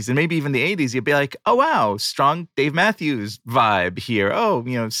the 90s and maybe even the 80s, you'd be like, oh, wow, strong Dave Matthews vibe here. Oh,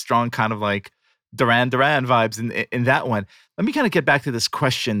 strong kind of like Duran Duran vibes in that one. Let me kind of get back to this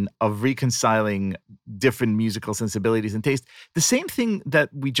question of reconciling different musical sensibilities and taste. The same thing that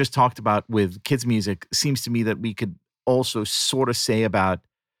we just talked about with kids' music seems to me that we could also sort of say about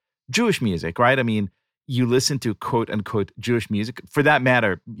Jewish music, right? I mean, you listen to quote unquote Jewish music, for that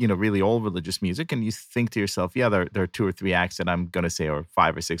matter, really all religious music, and you think to yourself, yeah, there are 2 or 3 acts that I'm going to say, or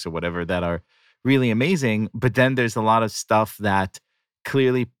 5 or 6 or whatever, that are really amazing. But then there's a lot of stuff that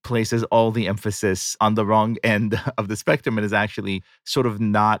clearly places all the emphasis on the wrong end of the spectrum and is actually sort of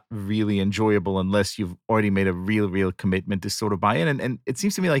not really enjoyable unless you've already made a real commitment to sort of buy in. And it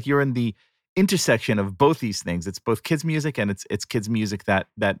seems to me like you're in the intersection of both these things. It's both kids music and it's kids music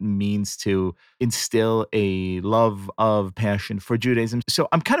that means to instill a love of passion for Judaism. So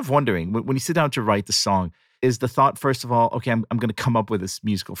I'm kind of wondering, when you sit down to write the song, is the thought, first of all, okay, I'm going to come up with this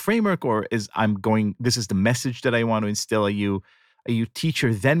musical framework, or this is the message that I want to instill? Are you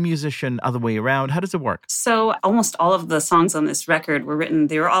teacher, then musician, other way around? How does it work? So almost all of the songs on this record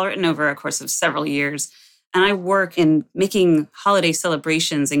they were all written over a course of several years. And I work in making holiday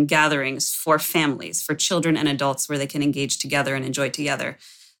celebrations and gatherings for families, for children and adults, where they can engage together and enjoy together.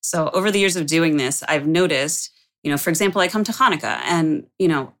 So over the years of doing this, I've noticed, for example, I come to Hanukkah and,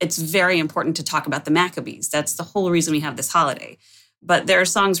 it's very important to talk about the Maccabees. That's the whole reason we have this holiday. But there are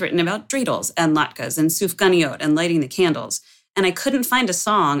songs written about dreidels and latkes and sufganiyot and lighting the candles. And I couldn't find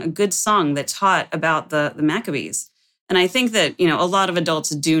a good song that taught about the Maccabees. And I think that, a lot of adults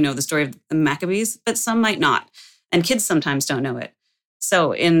do know the story of the Maccabees, but some might not. And kids sometimes don't know it.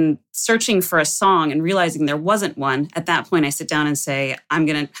 So in searching for a song and realizing there wasn't one, at that point I sit down and say, I'm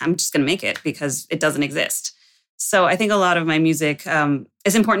just going to make it because it doesn't exist. So I think a lot of my music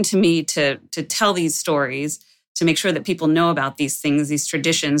is important to me to tell these stories, to make sure that people know about these things, these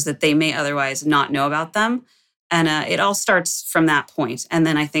traditions that they may otherwise not know about them. And it all starts from that point. And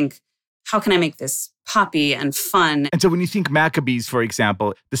then I think, how can I make this poppy and fun? And so when you think Maccabees, for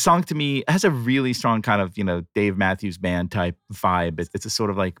example, the song to me has a really strong kind of, Dave Matthews Band type vibe. It's a sort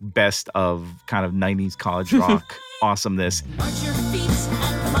of like best of kind of 90s college rock awesomeness. March your feet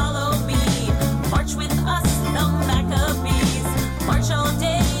and follow me. March with us, the Maccabees. March all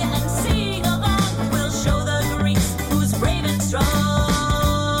day and sing along. We'll show the Greeks who's brave and strong.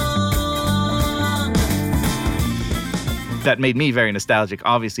 That made me very nostalgic,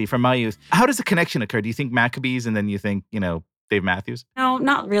 obviously, from my youth. How does the connection occur? Do you think Maccabees and then you think, Dave Matthews? No,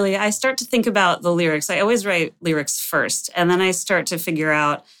 not really. I start to think about the lyrics. I always write lyrics first, and then I start to figure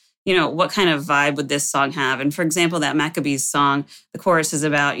out, what kind of vibe would this song have? And for example, that Maccabees song, the chorus is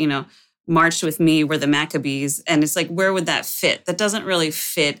about, march with me, we're the Maccabees. And it's like, where would that fit? That doesn't really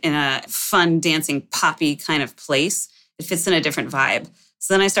fit in a fun, dancing, poppy kind of place. It fits in a different vibe.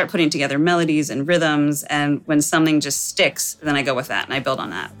 So then I start putting together melodies and rhythms, and when something just sticks, then I go with that and I build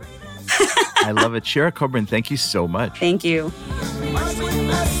on that. I love it. Shira Coburn, thank you so much. Thank you. March with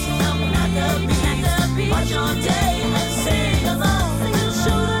us, the Maccabees. March all day and sing along. We'll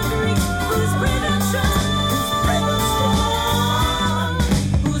show the Greeks who's brave and strong.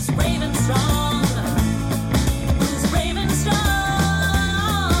 Who's brave and strong. Who's brave and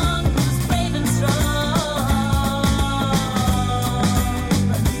strong. Who's brave and strong.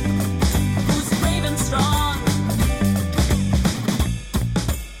 Who's brave and strong.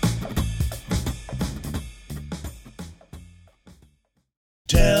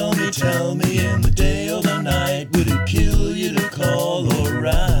 Tell me in the day or the night, would it kill you to call or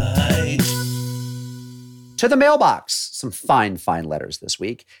write? To the mailbox, some fine letters this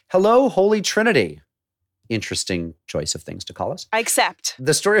week. Hello, Holy Trinity. Interesting choice of things to call us. I accept.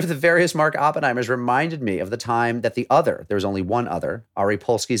 The story of the various Mark Oppenheimers reminded me of the time that there was only one other, Ari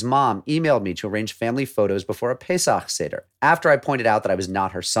Polsky's mom, emailed me to arrange family photos before a Pesach Seder. After I pointed out that I was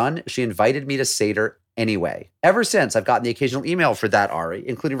not her son, she invited me to Seder anyway. Ever since, I've gotten the occasional email for that Ari,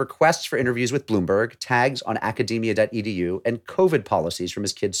 including requests for interviews with Bloomberg, tags on academia.edu, and COVID policies from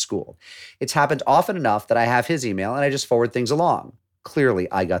his kid's school. It's happened often enough that I have his email and I just forward things along. Clearly,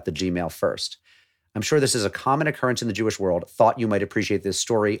 I got the Gmail first. I'm sure this is a common occurrence in the Jewish world. Thought you might appreciate this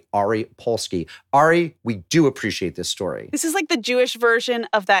story, Ari Polsky. Ari, we do appreciate this story. This is like the Jewish version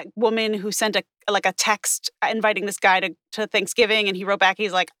of that woman who sent a text inviting this guy to Thanksgiving, and he wrote back,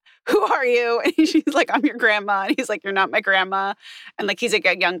 he's like, who are you? And she's like, I'm your grandma. And he's like, you're not my grandma. And like, he's like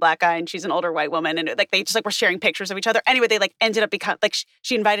a young black guy and she's an older white woman. And like, they just like were sharing pictures of each other. Anyway, they like ended up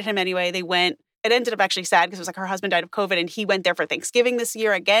she invited him anyway. They went. It ended up actually sad because it was like her husband died of COVID and he went there for Thanksgiving this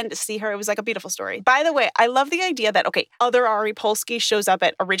year again to see her. It was like a beautiful story. By the way, I love the idea that, other Ari Polsky shows up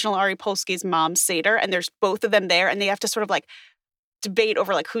at original Ari Polsky's mom's Seder and there's both of them there and they have to sort of like debate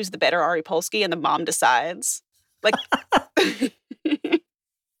over like who's the better Ari Polsky and the mom decides. Like,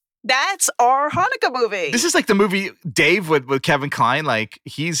 that's our Hanukkah movie. This is like the movie Dave with Kevin Kline. Like,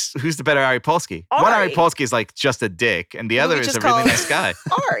 who's the better Ari Polsky? One Ari Polsky is like just a dick and the other is a really nice guy.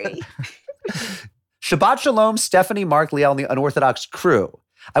 Ari. Shabbat Shalom, Stephanie, Mark, Liel, and the Unorthodox crew.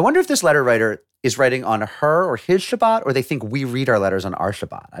 I wonder if this letter writer is writing on her or his Shabbat, or they think we read our letters on our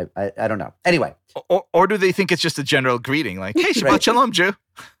Shabbat. I don't know. Anyway. Or do they think it's just a general greeting? Like, hey, Shabbat Right. Shalom, Jew.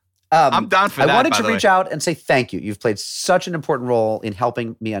 I'm down for that, I wanted by to the reach way. out and say thank you. You've played such an important role in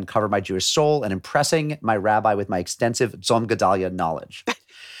helping me uncover my Jewish soul and impressing my rabbi with my extensive Zom Gedalia knowledge.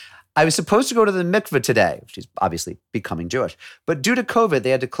 I was supposed to go to the mikveh today. She's obviously becoming Jewish. But due to COVID, they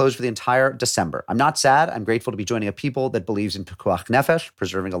had to close for the entire December. I'm not sad. I'm grateful to be joining a people that believes in Pekuach Nefesh,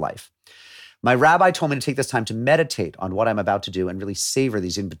 preserving a life. My rabbi told me to take this time to meditate on what I'm about to do and really savor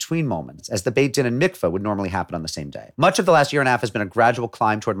these in-between moments, as the Beit Din and mikveh would normally happen on the same day. Much of the last year and a half has been a gradual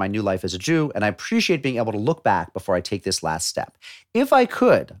climb toward my new life as a Jew, and I appreciate being able to look back before I take this last step. If I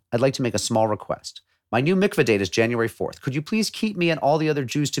could, I'd like to make a small request. My new mikveh date is January 4th. Could you please keep me and all the other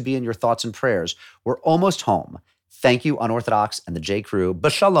Jews to be in your thoughts and prayers? We're almost home. Thank you, Unorthodox and the J Crew.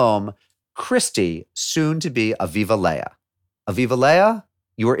 B'shalom, Christy, soon to be Aviva Leah. Aviva Leah,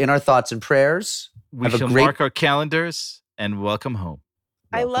 you are in our thoughts and prayers. We Have a shall great- mark our calendars and welcome home.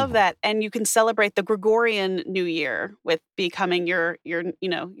 I love that. And you can celebrate the Gregorian New Year with becoming your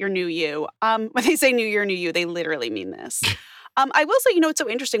new you. When they say New Year, new you, they literally mean this. I will say, it's so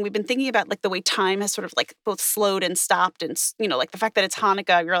interesting. We've been thinking about like the way time has sort of like both slowed and stopped, and like the fact that it's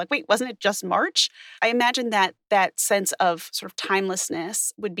Hanukkah. You're like, wait, wasn't it just March? I imagine that sense of sort of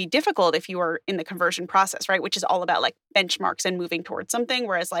timelessness would be difficult if you were in the conversion process, right? Which is all about like benchmarks and moving towards something,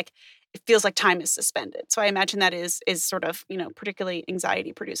 whereas like it feels like time is suspended. So I imagine that is sort of particularly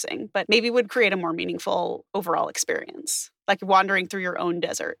anxiety producing, but maybe would create a more meaningful overall experience, like wandering through your own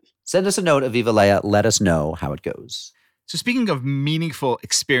desert. Send us a note, Aviva Leah. Let us know how it goes. So speaking of meaningful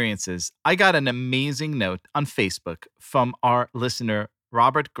experiences, I got an amazing note on Facebook from our listener,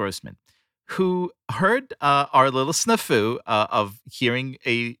 Robert Grossman, who heard our little snafu of hearing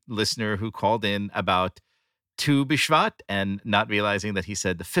a listener who called in about Tu B'Shvat and not realizing that he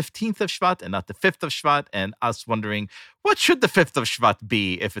said the 15th of Shvat and not the 5th of Shvat, and us wondering, what should the 5th of Shvat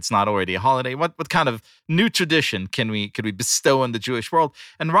be if it's not already a holiday? What kind of new tradition could we bestow on the Jewish world?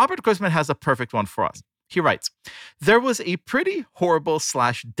 And Robert Grossman has a perfect one for us. He writes, there was a pretty horrible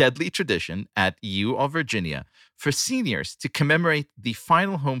 / deadly tradition at U of Virginia for seniors to commemorate the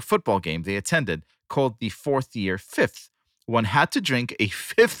final home football game they attended called the fourth year fifth. One had to drink a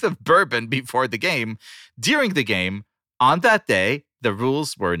fifth of bourbon before the game. During the game, on that day, the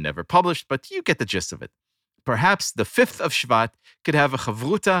rules were never published, but you get the gist of it. Perhaps the 5th of Shvat could have a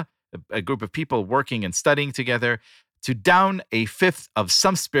chavruta, a group of people working and studying together, to down a fifth of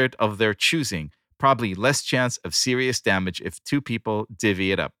some spirit of their choosing. Probably less chance of serious damage if two people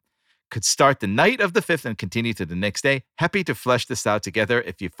divvy it up. Could start the night of the 5th and continue to the next day. Happy to flesh this out together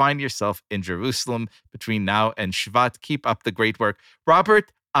if you find yourself in Jerusalem between now and Shvat. Keep up the great work.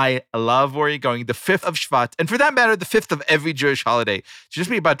 Robert, I love where you're going. The 5th of Shvat, and for that matter, the 5th of every Jewish holiday, should just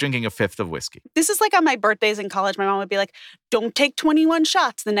be about drinking a fifth of whiskey. This is like on my birthdays in college. My mom would be like, don't take 21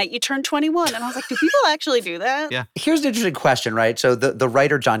 shots the night you turn 21. And I was like, do people actually do that? Yeah. Here's an interesting question, right? So the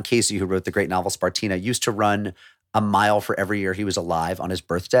writer John Casey, who wrote the great novel Spartina, used to run a mile for every year he was alive on his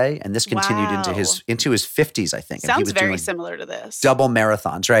birthday, and this continued into his 50s, I think. And he Sounds was very doing similar to this. double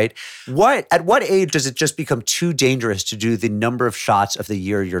marathons, right? At what age does it just become too dangerous to do the number of shots of the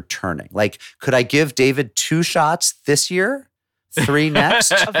year you're turning? Like, could I give David 2 shots this year? 3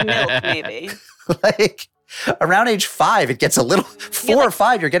 next? Of milk, maybe. Like, around age 5, it gets a little, 4 or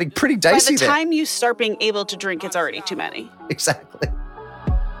 5, you're getting pretty dicey By the there. time you start being able to drink, it's already too many. Exactly.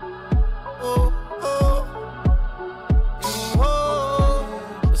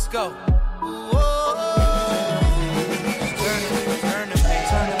 Let's go.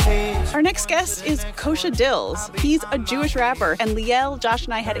 Our next guest is Kosha Dills. He's a Jewish rapper, and Liel, Josh,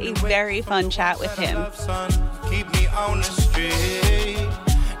 and I had a very fun chat with him. Keep me on the street.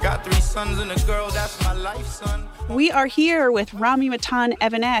 Got 3 sons and a girl, that's my life, son. We are here with Rami Matan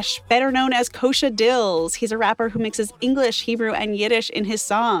Evanesh, better known as Kosha Dills. He's a rapper who mixes English, Hebrew, and Yiddish in his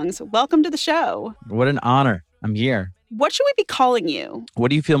songs. Welcome to the show. What an honor. I'm here. What should we be calling you? What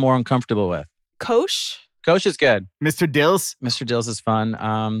do you feel more uncomfortable with? Kosh? Kosh is good. Mr. Dills? Mr. Dills is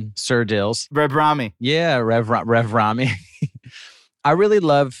fun. Sir Dills. Rev Rami. Yeah, Rev Rami. I really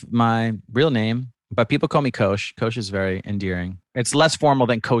love my real name, but people call me Kosh. Kosh is very endearing. It's less formal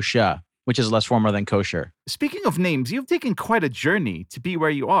than Kosha, which is less formal than kosher. Speaking of names, you've taken quite a journey to be where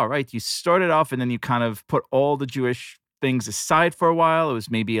you are, right? You started off and then you kind of put all the Jewish things aside for a while. It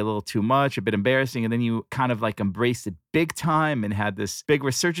was maybe a little too much, a bit embarrassing. And then you kind of like embraced it big time and had this big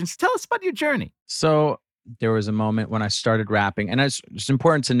resurgence. Tell us about your journey. So there was a moment when I started rapping. And it's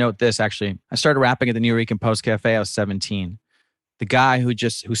important to note this, actually. I started rapping at the New Rican Post Cafe. I was 17. The guy who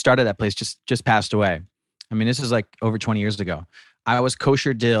started that place just passed away. I mean, this is like over 20 years ago. I was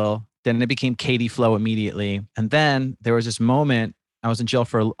Kosher Dill. Then it became Katie Flo immediately. And then there was this moment, I was in jail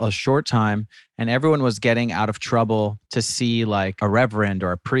for a short time, and everyone was getting out of trouble to see like a reverend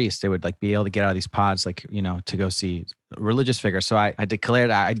or a priest. They would like be able to get out of these pods, like, you know, to go see a religious figure. So I declared,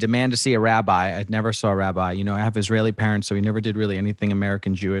 I demand to see a rabbi. I never saw a rabbi. You know, I have Israeli parents, so we never did really anything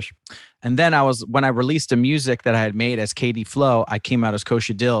American Jewish. And then when I released the music that I had made as Katie Flo, I came out as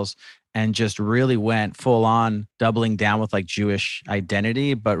Kosher Dills and just really went full on doubling down with like Jewish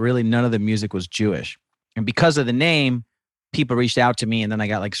identity, but really none of the music was Jewish. And because of the name, people reached out to me, and then I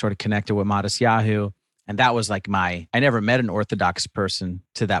got like sort of connected with Matisyahu. And that was like I never met an Orthodox person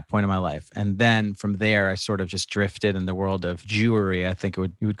to that point in my life. And then from there, I sort of just drifted in the world of Jewry, I think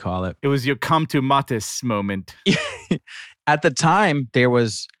you would call it. It was your come to Matis moment. At the time, there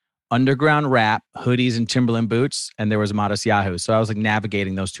was underground rap, hoodies and Timberland boots, and there was Matisyahu. So I was like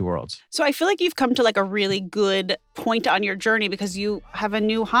navigating those two worlds. So I feel like you've come to like a really good point on your journey because you have a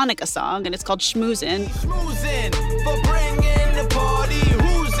new Hanukkah song and it's called Schmoozin'. Schmoozin' for bringing the party.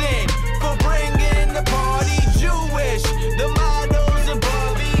 Who's in for bringing the party? Jewish, the models are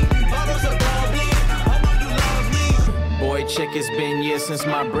bubbly. Models are bubbly. I know you love me. Boy, chick, it's been years since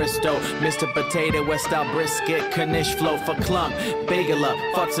my Bristow. Mr. Potato, West Style Brisket, Kanish flow for Clunk. Bagel up,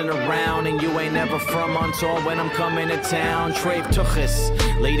 futzing around, and you ain't never from on tour when I'm coming to town. Trave Tuchis,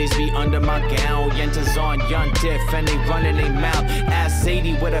 ladies be under my gown. Yentas on Young Diff, and they running they mouth. Ask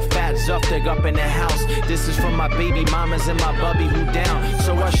Sadie with a fat Zuftig up in the house. This is for my baby mamas and my bubby who down.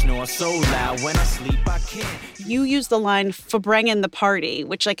 So I snore so loud when I sleep I can't. You use the line "verbringen the party,"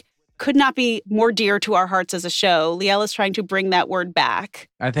 which like could not be more dear to our hearts as a show. Liel is trying to bring that word back.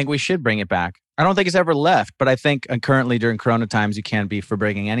 I think we should bring it back. I don't think it's ever left, but I think currently during Corona times, you can't be for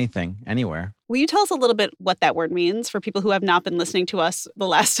bringing anything anywhere. Will you tell us a little bit what that word means for people who have not been listening to us the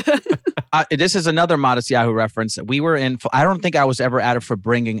last... This is another Matisyahu reference. I don't think I was ever out of for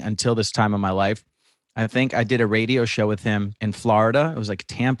bringing until this time in my life. I think I did a radio show with him in Florida. It was like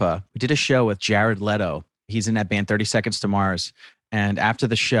Tampa. We did a show with Jared Leto. He's in that band 30 Seconds to Mars. And after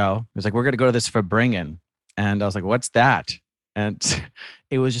the show, he was like, we're going to go to this Verbringen. And I was like, what's that? And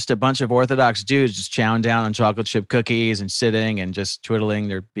it was just a bunch of Orthodox dudes just chowing down on chocolate chip cookies and sitting and just twiddling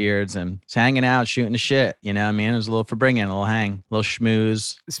their beards and just hanging out, shooting the shit. You know what I mean? It was a little Verbringen, a little hang, a little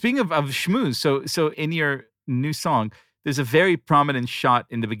schmooze. Speaking of schmooze, so in your new song, there's a very prominent shot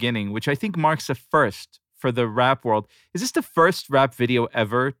in the beginning, which I think marks a first for the rap world. Is this the first rap video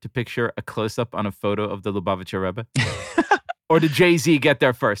ever to picture a close-up on a photo of the Lubavitcher Rebbe? Or did Jay-Z get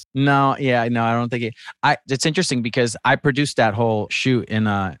there first? No, I don't think it's interesting because I produced that whole shoot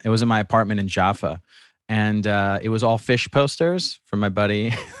it was in my apartment in Jaffa. And it was all fish posters from my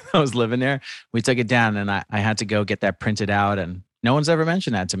buddy that was living there. We took it down and I had to go get that printed out, and no one's ever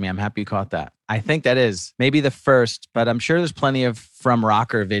mentioned that to me. I'm happy you caught that. I think that is maybe the first, but I'm sure there's plenty of From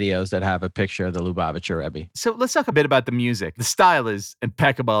Rocker videos that have a picture of the Lubavitcher Rebbe. So let's talk a bit about the music. The style is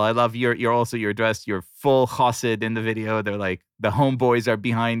impeccable. I love you're dressed, you're full chassid in the video. They're like, the homeboys are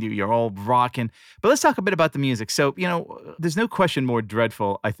behind you. You're all rocking. But let's talk a bit about the music. So, there's no question more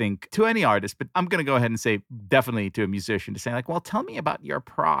dreadful, I think, to any artist, but I'm going to go ahead and say definitely to a musician to say like, well, tell me about your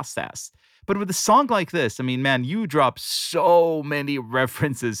process. But with a song like this, I mean, man, you drop so many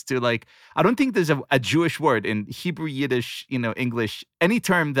references to like, I don't think there's a Jewish word in Hebrew, Yiddish, English, any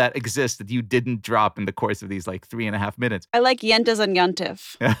term that exists that you didn't drop in the course of these like 3.5 minutes. I like Yentas and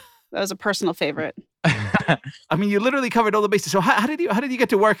Yontif. That was a personal favorite. I mean, you literally covered all the bases. So how did you get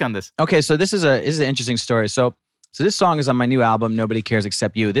to work on this? Okay, so this is an interesting story. So this song is on my new album, Nobody Cares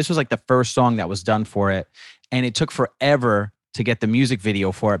Except You. This was like the first song that was done for it. And it took forever to get the music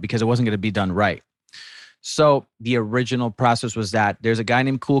video for it because it wasn't going to be done right. So the original process was that there's a guy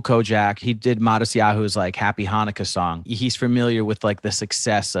named Kool Kojak. He did Matisyahu's like Happy Hanukkah song. He's familiar with like the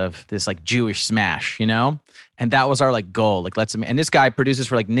success of this like Jewish smash, And that was our like goal. Like and this guy produces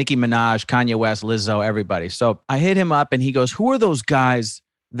for like Nicki Minaj, Kanye West, Lizzo, everybody. So I hit him up and he goes, who are those guys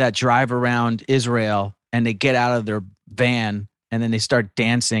that drive around Israel and they get out of their van and then they start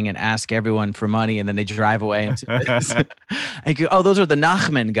dancing and ask everyone for money and then they drive away? I go, oh, those are the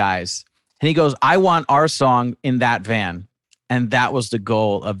Nachman guys. And he goes, I want our song in that van. And that was the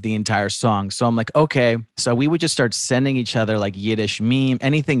goal of the entire song. So I'm like, okay. So we would just start sending each other like Yiddish meme,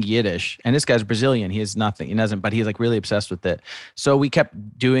 anything Yiddish. And this guy's Brazilian. He has nothing. He doesn't, but he's like really obsessed with it. So we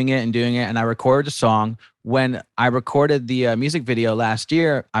kept doing it. And I recorded a song. When I recorded the music video last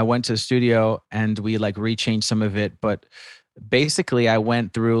year, I went to the studio and we like rechanged some of it. But basically I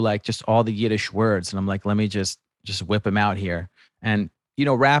went through like just all the Yiddish words and I'm like, let me just whip them out here. And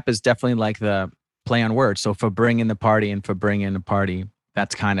rap is definitely like the play on words. So for bringing the party and for bringing the party,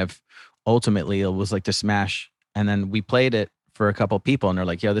 that's kind of ultimately it was like the smash. And then we played it for a couple people, and they're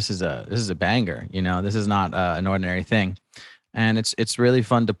like, "Yo, this is a banger." You know, this is not an ordinary thing, and it's really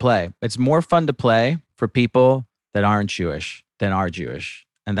fun to play. It's more fun to play for people that aren't Jewish than are Jewish,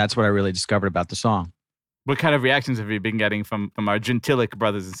 and that's what I really discovered about the song. What kind of reactions have you been getting from our Gentilic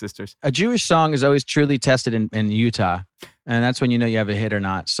brothers and sisters? A Jewish song is always truly tested in Utah, and that's when you know you have a hit or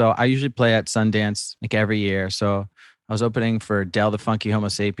not. So I usually play at Sundance like every year. So I was opening for Del the Funky Homo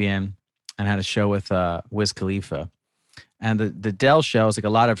Sapien and had a show with Wiz Khalifa. And the Del show is like a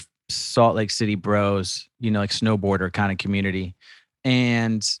lot of Salt Lake City bros, you know, like snowboarder kind of community.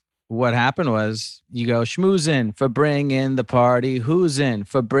 And what happened was you go, schmoozin' for bringing the party. Who's in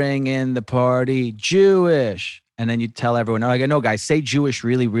for bringing the party? Jewish. And then you tell everyone, I go, no, guys, say Jewish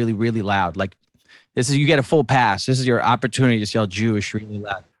really, really, really loud. Like you get a full pass. This is your opportunity to yell Jewish really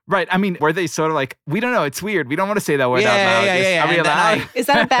loud. Right. I mean, were they sort of like, we don't know, it's weird. We don't want to say that word out loud. Yeah. Are we allowed? Is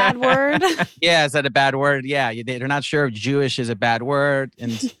that a bad word? Yeah, is that a bad word? Yeah, they're not sure if Jewish is a bad word.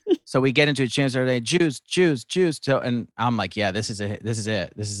 And so we get into a chance every day, Jews. So, and I'm like, yeah, this is it. This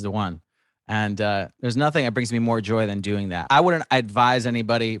is the one. And there's nothing that brings me more joy than doing that. I wouldn't advise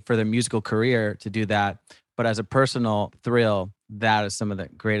anybody for their musical career to do that. But as a personal thrill, that is some of the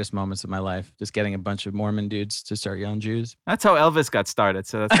greatest moments of my life. Just getting a bunch of Mormon dudes to start yelling Jews. That's how Elvis got started.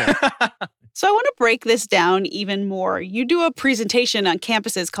 So that's it. So I want to break this down even more. You do a presentation on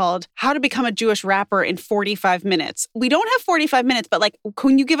campuses called How to Become a Jewish Rapper in 45 Minutes. We don't have 45 minutes, but like,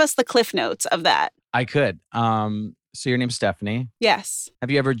 can you give us the cliff notes of that? I could. So your name's Stephanie. Yes. Have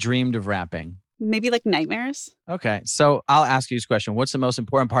you ever dreamed of rapping? Maybe like nightmares? Okay. So I'll ask you this question. What's the most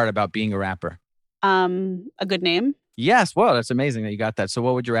important part about being a rapper? A good name. Yes. Well, that's amazing that you got that. So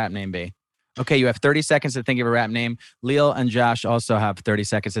what would your rap name be? Okay, you have 30 seconds to think of a rap name. Leal and Josh also have 30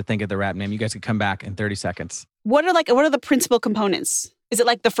 seconds to think of the rap name. You guys can come back in 30 seconds. What are the principal components? Is it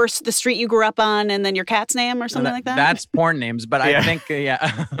like the street you grew up on and then your cat's name or something like that? That's porn names, but I think,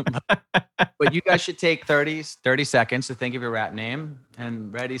 but you guys should take 30 seconds to think of your rap name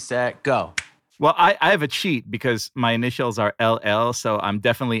and ready, set, go. Well, I have a cheat because my initials are LL, so I'm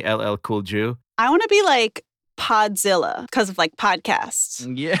definitely LL Cool Jew. I want to be like Podzilla because of like podcasts.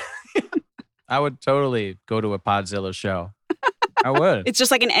 Yeah. I would totally go to a Podzilla show. I would. It's just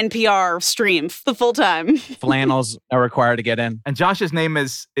like an NPR stream the full time. Flannels are required to get in. And Josh's name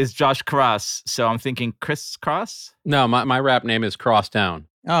is Josh Cross, so I'm thinking Chris Cross? No, my rap name is Cross Down.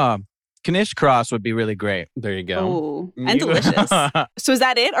 Oh, Knish Cross would be really great. There you go. Ooh, and delicious. So is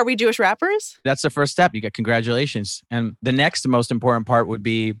that it? Are we Jewish rappers? That's the first step. You get congratulations. And the next most important part would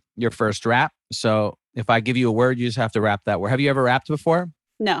be your first rap. So if I give you a word, you just have to rap that word. Have you ever rapped before?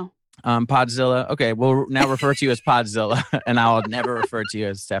 No. Podzilla. Okay, we'll now refer to you as Podzilla, and I'll never refer to you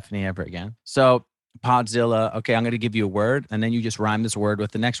as Stephanie ever again. So Podzilla. Okay, I'm going to give you a word, and then you just rhyme this word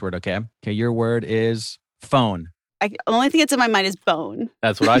with the next word, okay? Okay, your word is phone. The only thing that's in my mind is bone.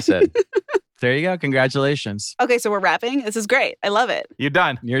 That's what I said. There you go. Congratulations. Okay, so we're rapping. This is great. I love it. You're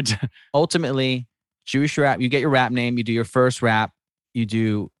done. Ultimately, Jewish rap, you get your rap name, you do your first rap, you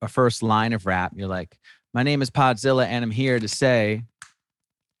do a first line of rap. You're like, my name is Podzilla, and I'm here to say...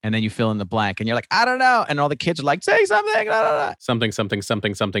 And then you fill in the blank and you're like, I don't know. And all the kids are like, say something. Blah, blah,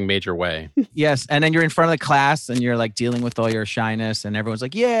 blah. Something major way. Yes. And then you're in front of the class and you're like dealing with all your shyness and everyone's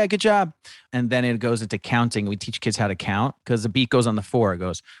like, yeah, good job. And then it goes into counting. We teach kids how to count because the beat goes on the 4. It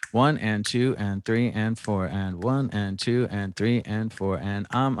goes 1 and 2 and 3 and 4 and 1 and 2 and 3 and 4. And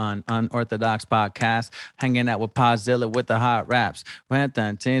I'm on Unorthodox Podcast, hanging out with Podzilla with the hot raps. Went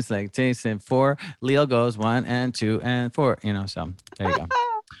on tastes like tasting 4. Leo goes 1 and 2 and 4. You know, so there you go.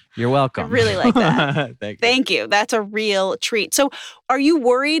 You're welcome. I really like that. Thank you. That's a real treat. So are you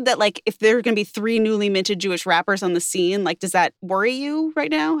worried that like if there are going to be 3 newly minted Jewish rappers on the scene, like does that worry you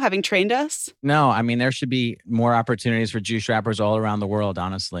right now, having trained us? No, I mean, there should be more opportunities for Jewish rappers all around the world,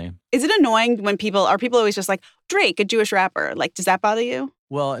 honestly. Is it annoying when people always just like, Drake, a Jewish rapper? Like, does that bother you?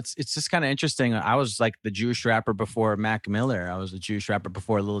 Well, it's just kind of interesting. I was like the Jewish rapper before Mac Miller. I was a Jewish rapper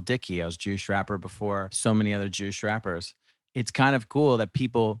before Lil Dicky. I was a Jewish rapper before so many other Jewish rappers. It's kind of cool that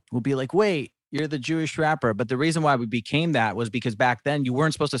people will be like, wait, you're the Jewish rapper. But the reason why we became that was because back then you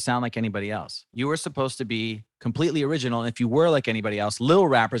weren't supposed to sound like anybody else. You were supposed to be completely original. And if you were like anybody else, Lil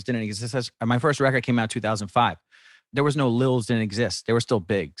rappers didn't exist. My first record came out in 2005. There was no Lils, didn't exist. There were still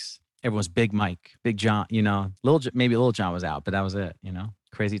Bigs. Everyone was Big Mike, Big John, you know. Maybe Lil Jon was out, but that was it, you know.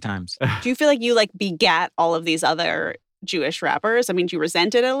 Crazy times. Do you feel like you like begat all of these other Jewish rappers? I mean, do you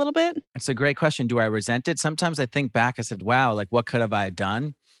resent it a little bit? It's a great question. Do I resent it? Sometimes I think back, I said, wow, like what could have I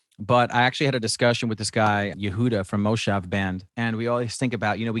done? But I actually had a discussion with this guy, Yehuda from Moshav Band. And we always think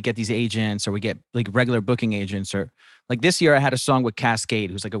about, we get these agents or we get like regular booking agents. Or like this year I had a song with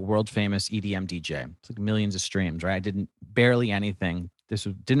Cascade, who's like a world famous EDM DJ. It's like millions of streams, right? I didn't barely anything.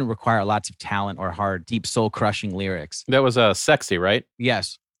 Didn't require lots of talent or hard, deep soul crushing lyrics. That was Sexy, right?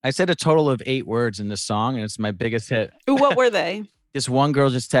 Yes. I said a total of 8 words in this song and it's my biggest hit. Ooh, what were they? This one girl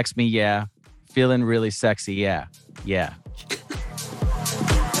just texted me, yeah, feeling really sexy, yeah.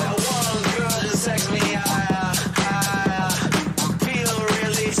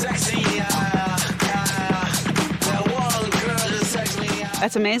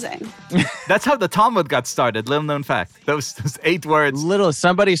 That's amazing. That's how the Talmud got started. Little known fact. Those 8 words.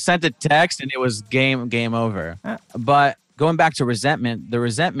 Somebody sent a text and it was game over. But going back to resentment, the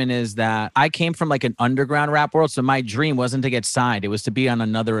resentment is that I came from like an underground rap world. So my dream wasn't to get signed. It was to be on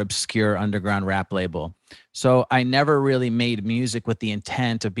another obscure underground rap label. So I never really made music with the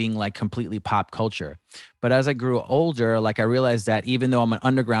intent of being like completely pop culture. But as I grew older, like I realized that even though I'm an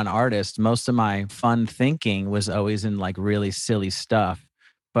underground artist, most of my fun thinking was always in like really silly stuff.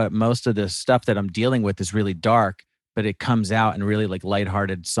 But most of the stuff that I'm dealing with is really dark, but it comes out in really like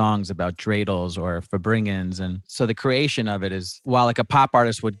lighthearted songs about dreidels or Fabringans. And so the creation of it is, while like a pop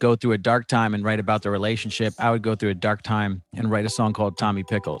artist would go through a dark time and write about the relationship, I would go through a dark time and write a song called Tommy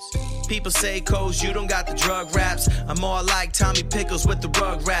Pickles. People say, Coles, you don't got the drug raps. I'm more like Tommy Pickles with the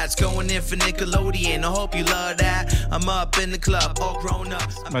rug rats. Going in for Nickelodeon. I hope you love that. I'm up in the club, all grown up.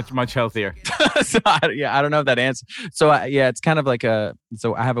 Much healthier. So, I don't know if that answers. So it's kind of like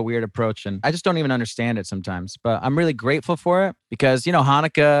so I have a weird approach and I just don't even understand it sometimes. But I'm really grateful for it because,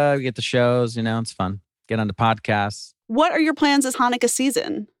 Hanukkah, we get the shows, it's fun. Get on the podcasts. What are your plans this Hanukkah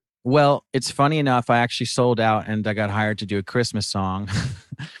season? Well, it's funny enough, I actually sold out and I got hired to do a Christmas song.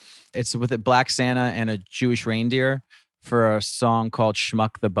 It's with a Black Santa and a Jewish reindeer for a song called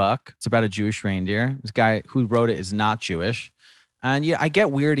Shmuck the Buck. It's about a Jewish reindeer. This guy who wrote it is not Jewish. And I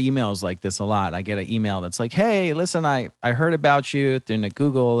get weird emails like this a lot. I get an email that's like, hey, listen, I heard about you through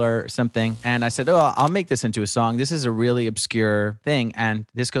Google or something. And I said, I'll make this into a song. This is a really obscure thing. And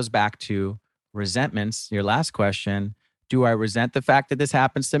this goes back to resentments, your last question. Do I resent the fact that this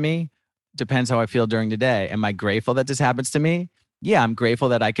happens to me? Depends how I feel during the day. Am I grateful that this happens to me? Yeah, I'm grateful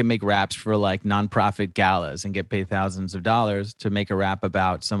that I can make raps for like nonprofit galas and get paid thousands of dollars to make a rap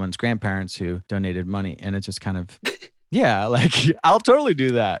about someone's grandparents who donated money. And it's just kind of, yeah, like I'll totally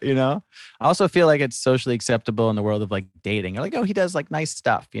do that, I also feel like it's socially acceptable in the world of like dating. You're like, oh, he does like nice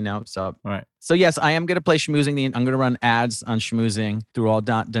stuff, So, right. So yes, I am going to play Schmoozing. I'm going to run ads on Schmoozing through all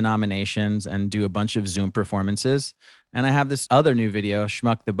denominations and do a bunch of Zoom performances. And I have this other new video,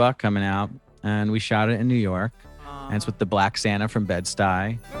 Shmuck the Buck, coming out. And we shot it in New York. And it's with the Black Santa from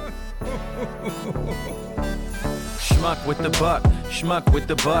Bed-Stuy. Schmuck with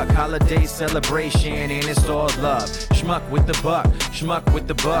the buck, holiday celebration, and it's all love. Schmuck with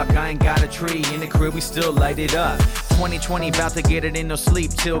the buck, I ain't got a tree in the crib, we still light it up. 2020, about to get it in no sleep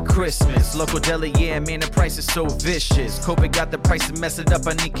till Christmas. Local deli, yeah, man, the price is so vicious. COVID got the price to mess it up,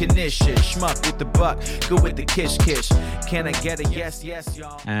 I need Knishes. Schmuck with the buck, good with the kish. Can I get a yes,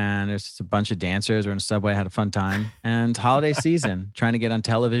 y'all? And there's just a bunch of dancers. We're in a subway, had a fun time. And holiday season, trying to get on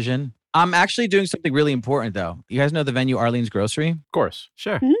television. I'm actually doing something really important, though. You guys know the venue Arlene's Grocery? Of course.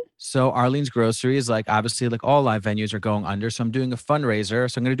 Sure. Mm-hmm. So Arlene's Grocery is like, obviously, like all live venues are going under. So I'm doing a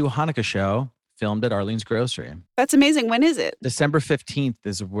fundraiser. So I'm going to do a Hanukkah show filmed at Arlene's Grocery. That's amazing. When is it? December 15th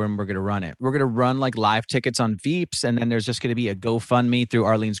is when we're going to run it. We're going to run like live tickets on Veeps. And then there's just going to be a GoFundMe through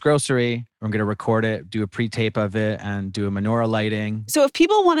Arlene's Grocery. I'm going to record it, do a pre-tape of it, and do a menorah lighting. So if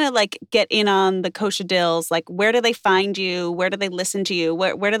people want to like get in on the kosher deals, like where do they find you? Where do they listen to you?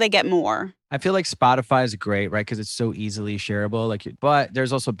 Where do they get more? I feel like Spotify is great, right? Because it's so easily shareable. But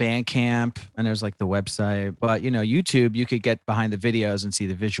there's also Bandcamp and there's like the website. But YouTube, you could get behind the videos and see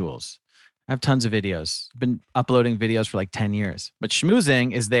the visuals. I have tons of videos. I've been uploading videos for like 10 years. But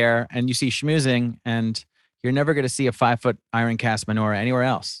Schmoozing is there, and you see Schmoozing, and you're never going to see a 5-foot iron cast menorah anywhere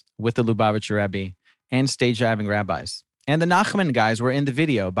else with the Lubavitcher Rebbe and stage diving rabbis. And the Nachman guys were in the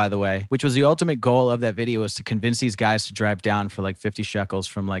video, by the way, which was the ultimate goal of that video, was to convince these guys to drive down for like 50 shekels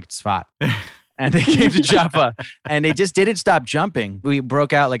from like Tzfat. And they came to Jaffa and they just didn't stop jumping. We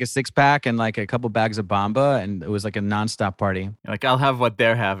broke out like a 6-pack and like a couple bags of Bamba, and it was like a nonstop party. Like, I'll have what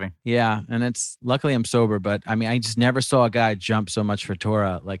they're having. Yeah. And luckily I'm sober, but I mean, I just never saw a guy jump so much for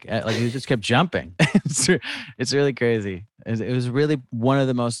Torah. Like he just kept jumping. It's really crazy. It was really one of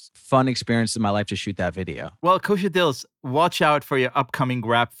the most fun experiences in my life to shoot that video. Well, Kosher Dills, watch out for your upcoming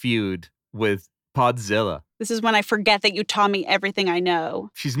rap feud with Podzilla. This is when I forget that you taught me everything I know.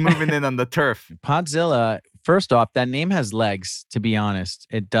 She's moving in on the turf. Podzilla, First off, that name has legs, to be honest.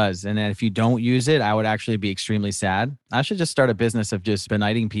 It does. And if you don't use it, I would actually be extremely sad. I should just start a business of just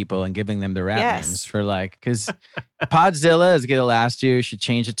benighting people and giving them the rap names for because Podzilla is going to last you. You should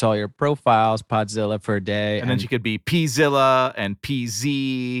change it to all your profiles, Podzilla for a day. And then you could be Pzilla and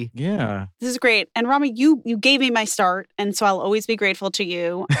PZ. Yeah. This is great. And Rami, you gave me my start, and so I'll always be grateful to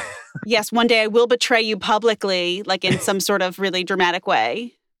you. Yes, one day I will betray you publicly, like in some sort of really dramatic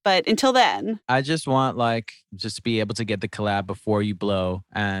way. But until then, I just want just to be able to get the collab before you blow.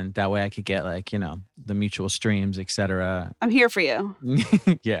 And that way I could get the mutual streams, etc. I'm here for you.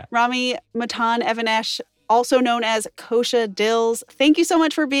 Yeah. Rami Matan Evanesh, also known as Kosha Dills, thank you so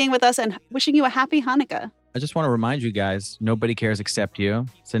much for being with us and wishing you a happy Hanukkah. I just want to remind you guys, Nobody Cares Except You.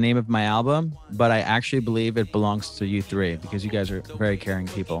 It's the name of my album, but I actually believe it belongs to you three because you guys are very caring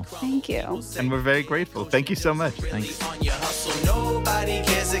people. Thank you. And we're very grateful. Thank you so much. Thanks. Nobody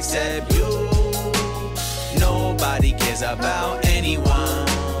cares except you. Nobody cares about anyone.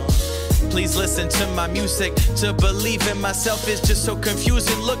 Please listen to my music. To believe in myself is just so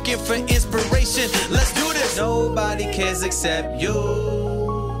confusing. Looking for inspiration. Let's do this. Nobody cares except you.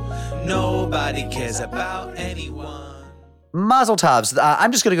 Nobody cares about anyone. Mazel tovs.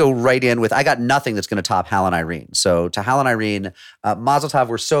 I'm just going to go right in with, I got nothing that's going to top Hal and Irene. So to Hal and Irene, Mazel tov.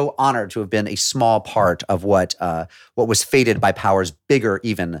 We're so honored to have been a small part of what was fated by powers bigger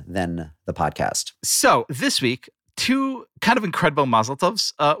even than the podcast. So this week, two kind of incredible Mazel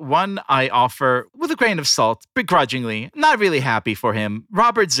tovs. One I offer with a grain of salt, begrudgingly, not really happy for him.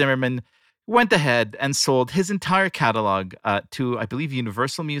 Robert Zimmerman went ahead and sold his entire catalog to, I believe,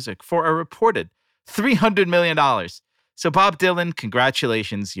 Universal Music for a reported $300 million. So Bob Dylan,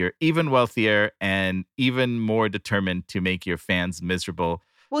 congratulations. You're even wealthier and even more determined to make your fans miserable.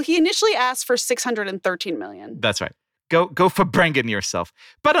 Well, he initially asked for $613 million. That's right. Go for Brengen yourself.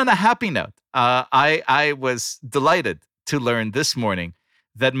 But on a happy note, I was delighted to learn this morning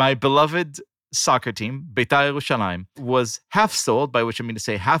that my beloved soccer team, Beitar Yerushalayim, was half sold, by which I mean to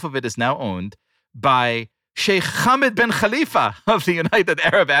say half of it is now owned by Sheikh Hamad bin Khalifa of the United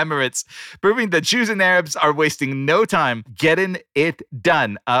Arab Emirates, proving that Jews and Arabs are wasting no time getting it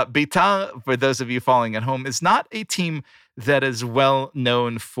done. Beitar, for those of you following at home, is not a team that is well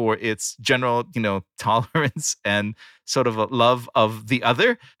known for its general, tolerance and sort of a love of the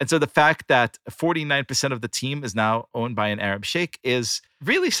other. And so the fact that 49% of the team is now owned by an Arab sheikh is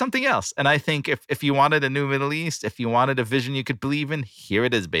really something else. And I think if you wanted a new Middle East, if you wanted a vision you could believe in, here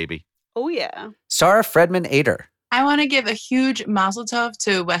it is, baby. Oh, yeah. Sarah Fredman Ader. I want to give a huge mazel tov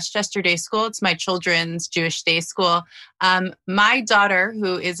to Westchester Day School. It's my children's Jewish day school. My daughter,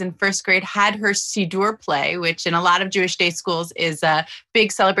 who is in first grade, had her Siddur play, which in a lot of Jewish day schools is a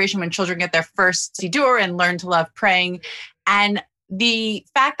big celebration when children get their first Siddur and learn to love praying. And the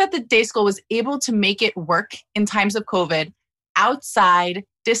fact that the day school was able to make it work in times of COVID, outside,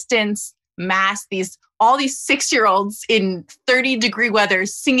 distance, mask, all these 6-year-olds in 30-degree weather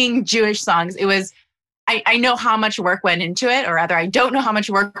singing Jewish songs. It was, I know how much work went into it, or rather, I don't know how much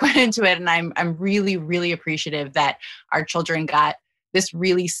work went into it. And I'm really, really appreciative that our children got this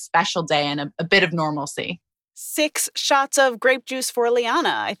really special day and a bit of normalcy. 6 shots of grape juice for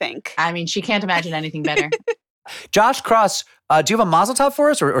Liana, I think. I mean, she can't imagine anything better. Josh Cross, do you have a mazel tov for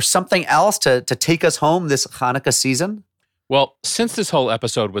us or something else to take us home this Hanukkah season? Well, since this whole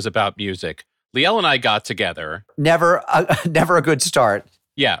episode was about music, Liel and I got together. Never a good start.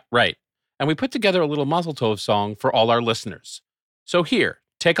 Yeah, right. And we put together a little Mazel Tov song for all our listeners. So here,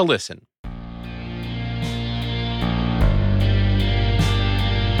 take a listen. We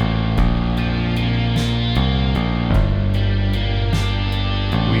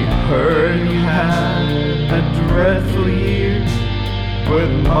heard you had a dreadful year with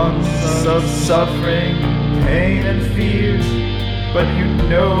months of suffering, pain, and fear. But you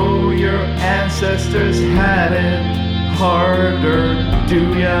know your ancestors had it harder,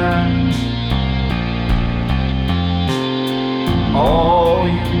 do ya? All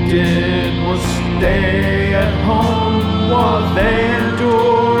you did was stay at home while they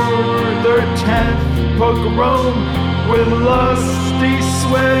endured their 10th pogrom with lusty,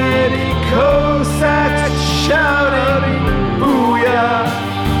 sweaty Cossacks shouting, Booyah!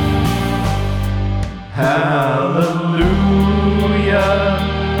 Hallelujah!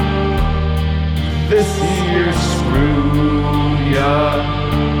 This year's screwed ya,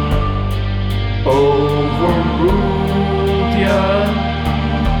 overruled ya,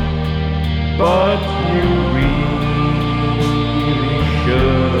 but you really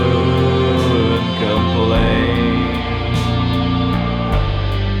should complain.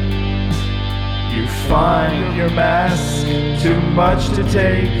 You find your mask too much to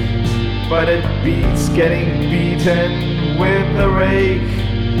take, but it beats getting beaten with a rake.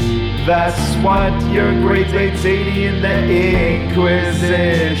 That's what your great lady in the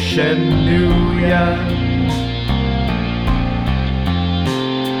Inquisition knew ya.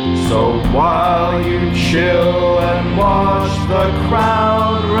 So while you chill and watch The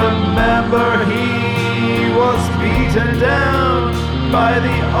Crown, remember he was beaten down by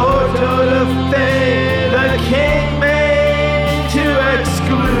the auto de fe the king made to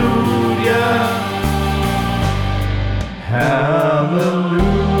exclude ya.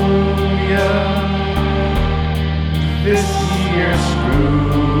 Hallelujah, this year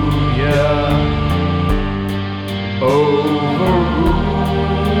screwed ya. Overruled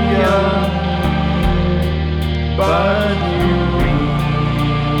ya, but you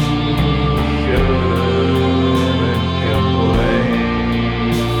shouldn't complain.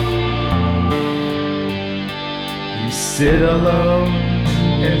 You sit alone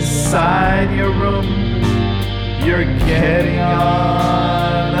inside your room. You're getting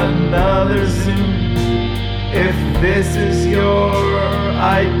on another Zoom. If this is your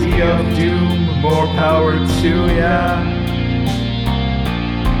idea of doom, more power to ya.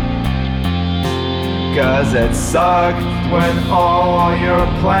 'Cause it sucked when all your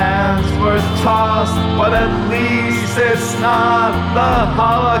plans were tossed, but at least it's not the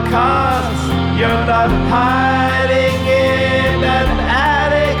Holocaust. You're not hiding in an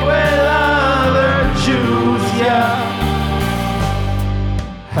attic with other Jews, yeah.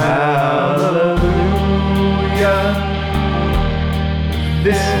 Hallelujah,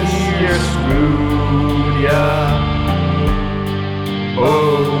 this year screwed ya.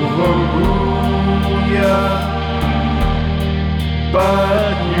 Overruled ya,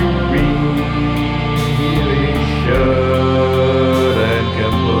 but you really shouldn't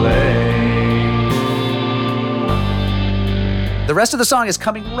complain. The rest of the song is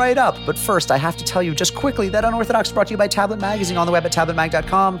coming right up, but first I have to tell you just quickly that Unorthodox is brought to you by Tablet Magazine on the web at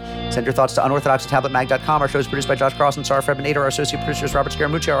tabletmag.com. Send your thoughts to unorthodox@tabletmag.com. Our show is produced by Josh Carlson, Sarah Fred Nader. Our associate producer is Robert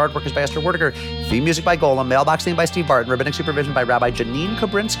Scaramucci. Our artwork is by Esther Werdiger. Theme music by Golem. Mailbox theme by Steve Barton. Rabbinic supervision by Rabbi Janine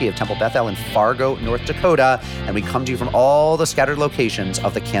Kobrinsky of Temple Bethel in Fargo, North Dakota. And we come to you from all the scattered locations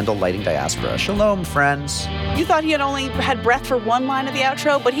of the candle lighting diaspora. Shalom, friends. You thought he had only had breath for one line of the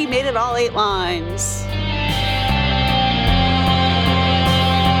outro, but he made it all 8 lines.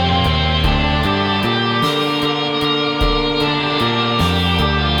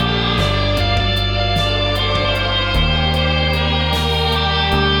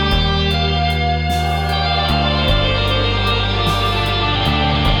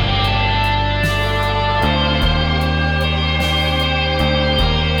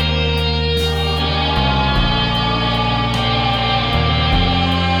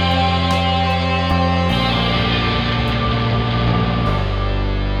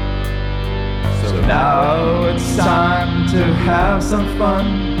 Now it's time to have some fun.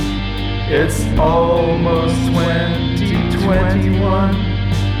 It's almost 2021,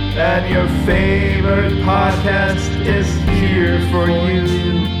 and your favorite podcast is here for you,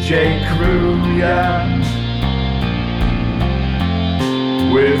 J. Crew, yeah.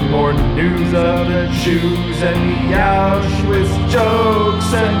 With more news of the Jews and the Auschwitz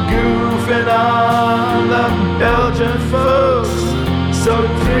jokes and goofing on the Belgian folks. So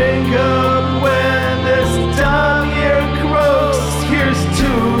drink up when this dumb year croaks. Here's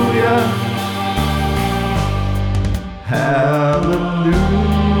to ya. Hallelujah,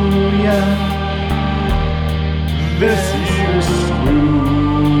 this year's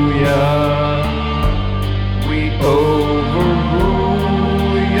screw ya. We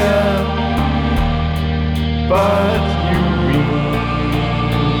overrule ya, but you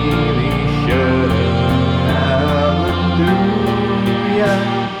really shouldn't. Hallelujah,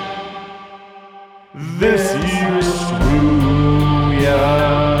 this year's screw ya.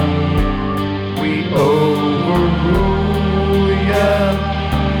 We overrule ya,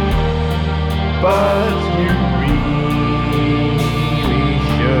 but you really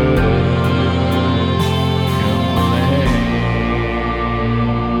shouldn't complain.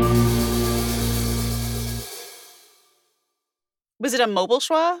 Was it a mobile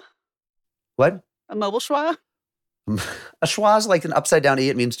schwa? What? A mobile schwa? A schwa is like an upside down E.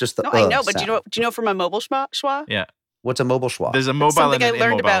 It means just the. No, I know, but sound. do you know from a mobile schwa? Yeah. What's a mobile schwa? There's a mobile Something and I an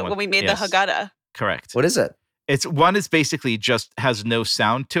learned immobile about one. when we made Yes. the Haggadah. Correct. What is it? It's one is basically just has no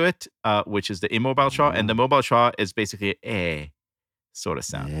sound to it, which is the immobile schwa, and the mobile schwa is basically a sort of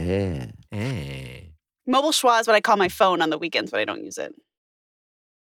sound. Yeah. Eh. Mobile schwa is what I call my phone on the weekends when I don't use it.